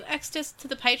that gets you access to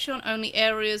the Patreon-only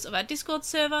areas of our Discord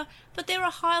server, but there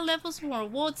are higher levels of more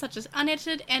rewards, such as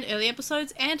unedited and early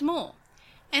episodes, and more.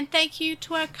 And thank you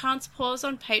to our current supporters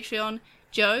on Patreon,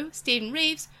 Joe, Stephen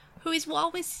Reeves, who is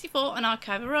Wildwin64 on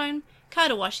Archive of Own,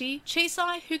 Kaidawashi,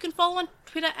 Chisai, who can follow on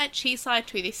Twitter at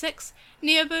Chisai236,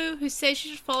 Neobu, who says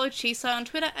you should follow Chisai on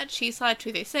Twitter at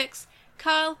Chisai236,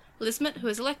 Kyle, Lismet, who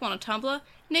is Elecmon on Tumblr,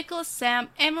 Nicholas, Sam,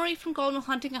 Emery from Golden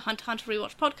Hunting, a Hunter x Hunter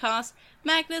Rewatch podcast,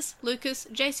 Magnus, Lucas,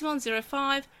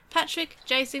 JC105, Patrick,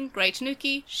 Jason, Grey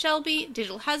Tanuki, Shelby,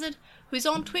 Digital Hazard, who is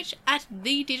on Twitch at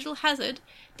The Digital Hazard,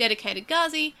 Dedicated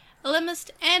Ghazi, Alemist,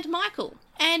 and Michael.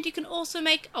 And you can also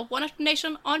make a one-off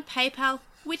donation on PayPal,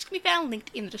 which can be found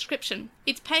linked in the description.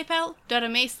 It's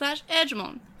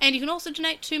paypal.me/Erdramon. And you can also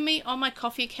donate to me on my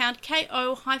Ko-fi account,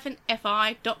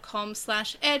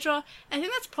 ko-fi.com/Airdra. I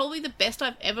think that's probably the best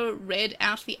I've ever read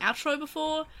out the outro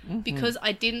before, because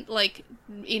I didn't,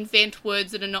 invent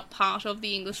words that are not part of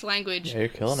the English language. Yeah, you're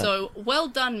killing it. So, well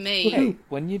done me. Hey,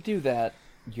 when you do that,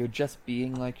 you're just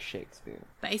being like Shakespeare.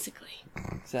 Basically.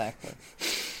 Exactly.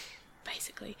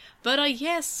 But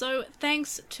yes, so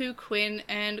thanks to Quinn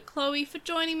and Chloe for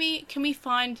joining me. Can we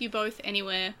find you both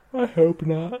anywhere? I hope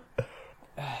not.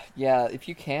 Yeah, if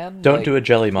you can. Don't do a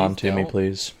Jellymon to me, don't.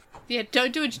 please. Yeah,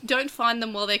 don't find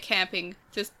them while they're camping.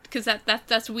 Just because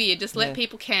that's weird. Just let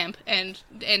people camp, and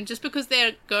just because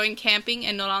they're going camping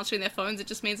and not answering their phones, it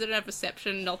just means they don't have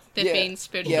reception, not that they're being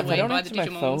spirited away if I don't by the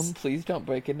answer my phone, Digimons. please don't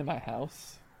break into my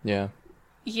house. Yeah.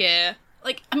 Yeah,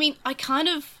 I kind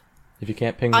of. If you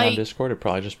can't ping me on Discord, it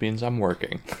probably just means I'm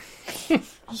working.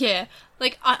 Yeah,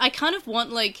 I kind of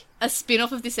want, a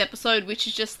spin-off of this episode, which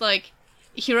is just,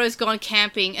 Hero's gone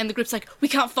camping, and the group's like, we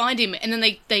can't find him, and then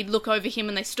they look over him,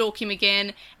 and they stalk him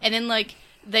again, and then,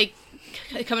 they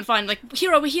come and find,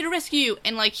 Hero, we're here to rescue you,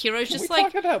 and, Hero's just,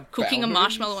 cooking a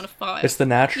marshmallow on a fire. It's the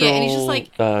natural and he's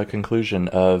just conclusion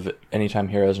of anytime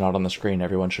Hero's not on the screen,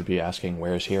 everyone should be asking,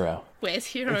 where's Hero? Where's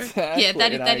Hero? Exactly, Yeah,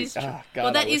 that and is true. God,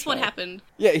 well, that I is wish what I- happened.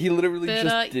 Yeah, he literally But,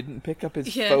 just didn't pick up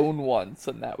his yeah. phone once,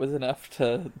 and that was enough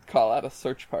to call out a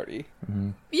search party.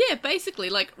 Yeah,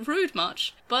 basically, rude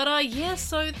much. But, yeah,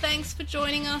 so thanks for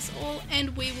joining us all,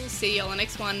 and we will see you on the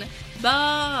next one.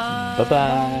 Bye!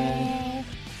 Bye-bye.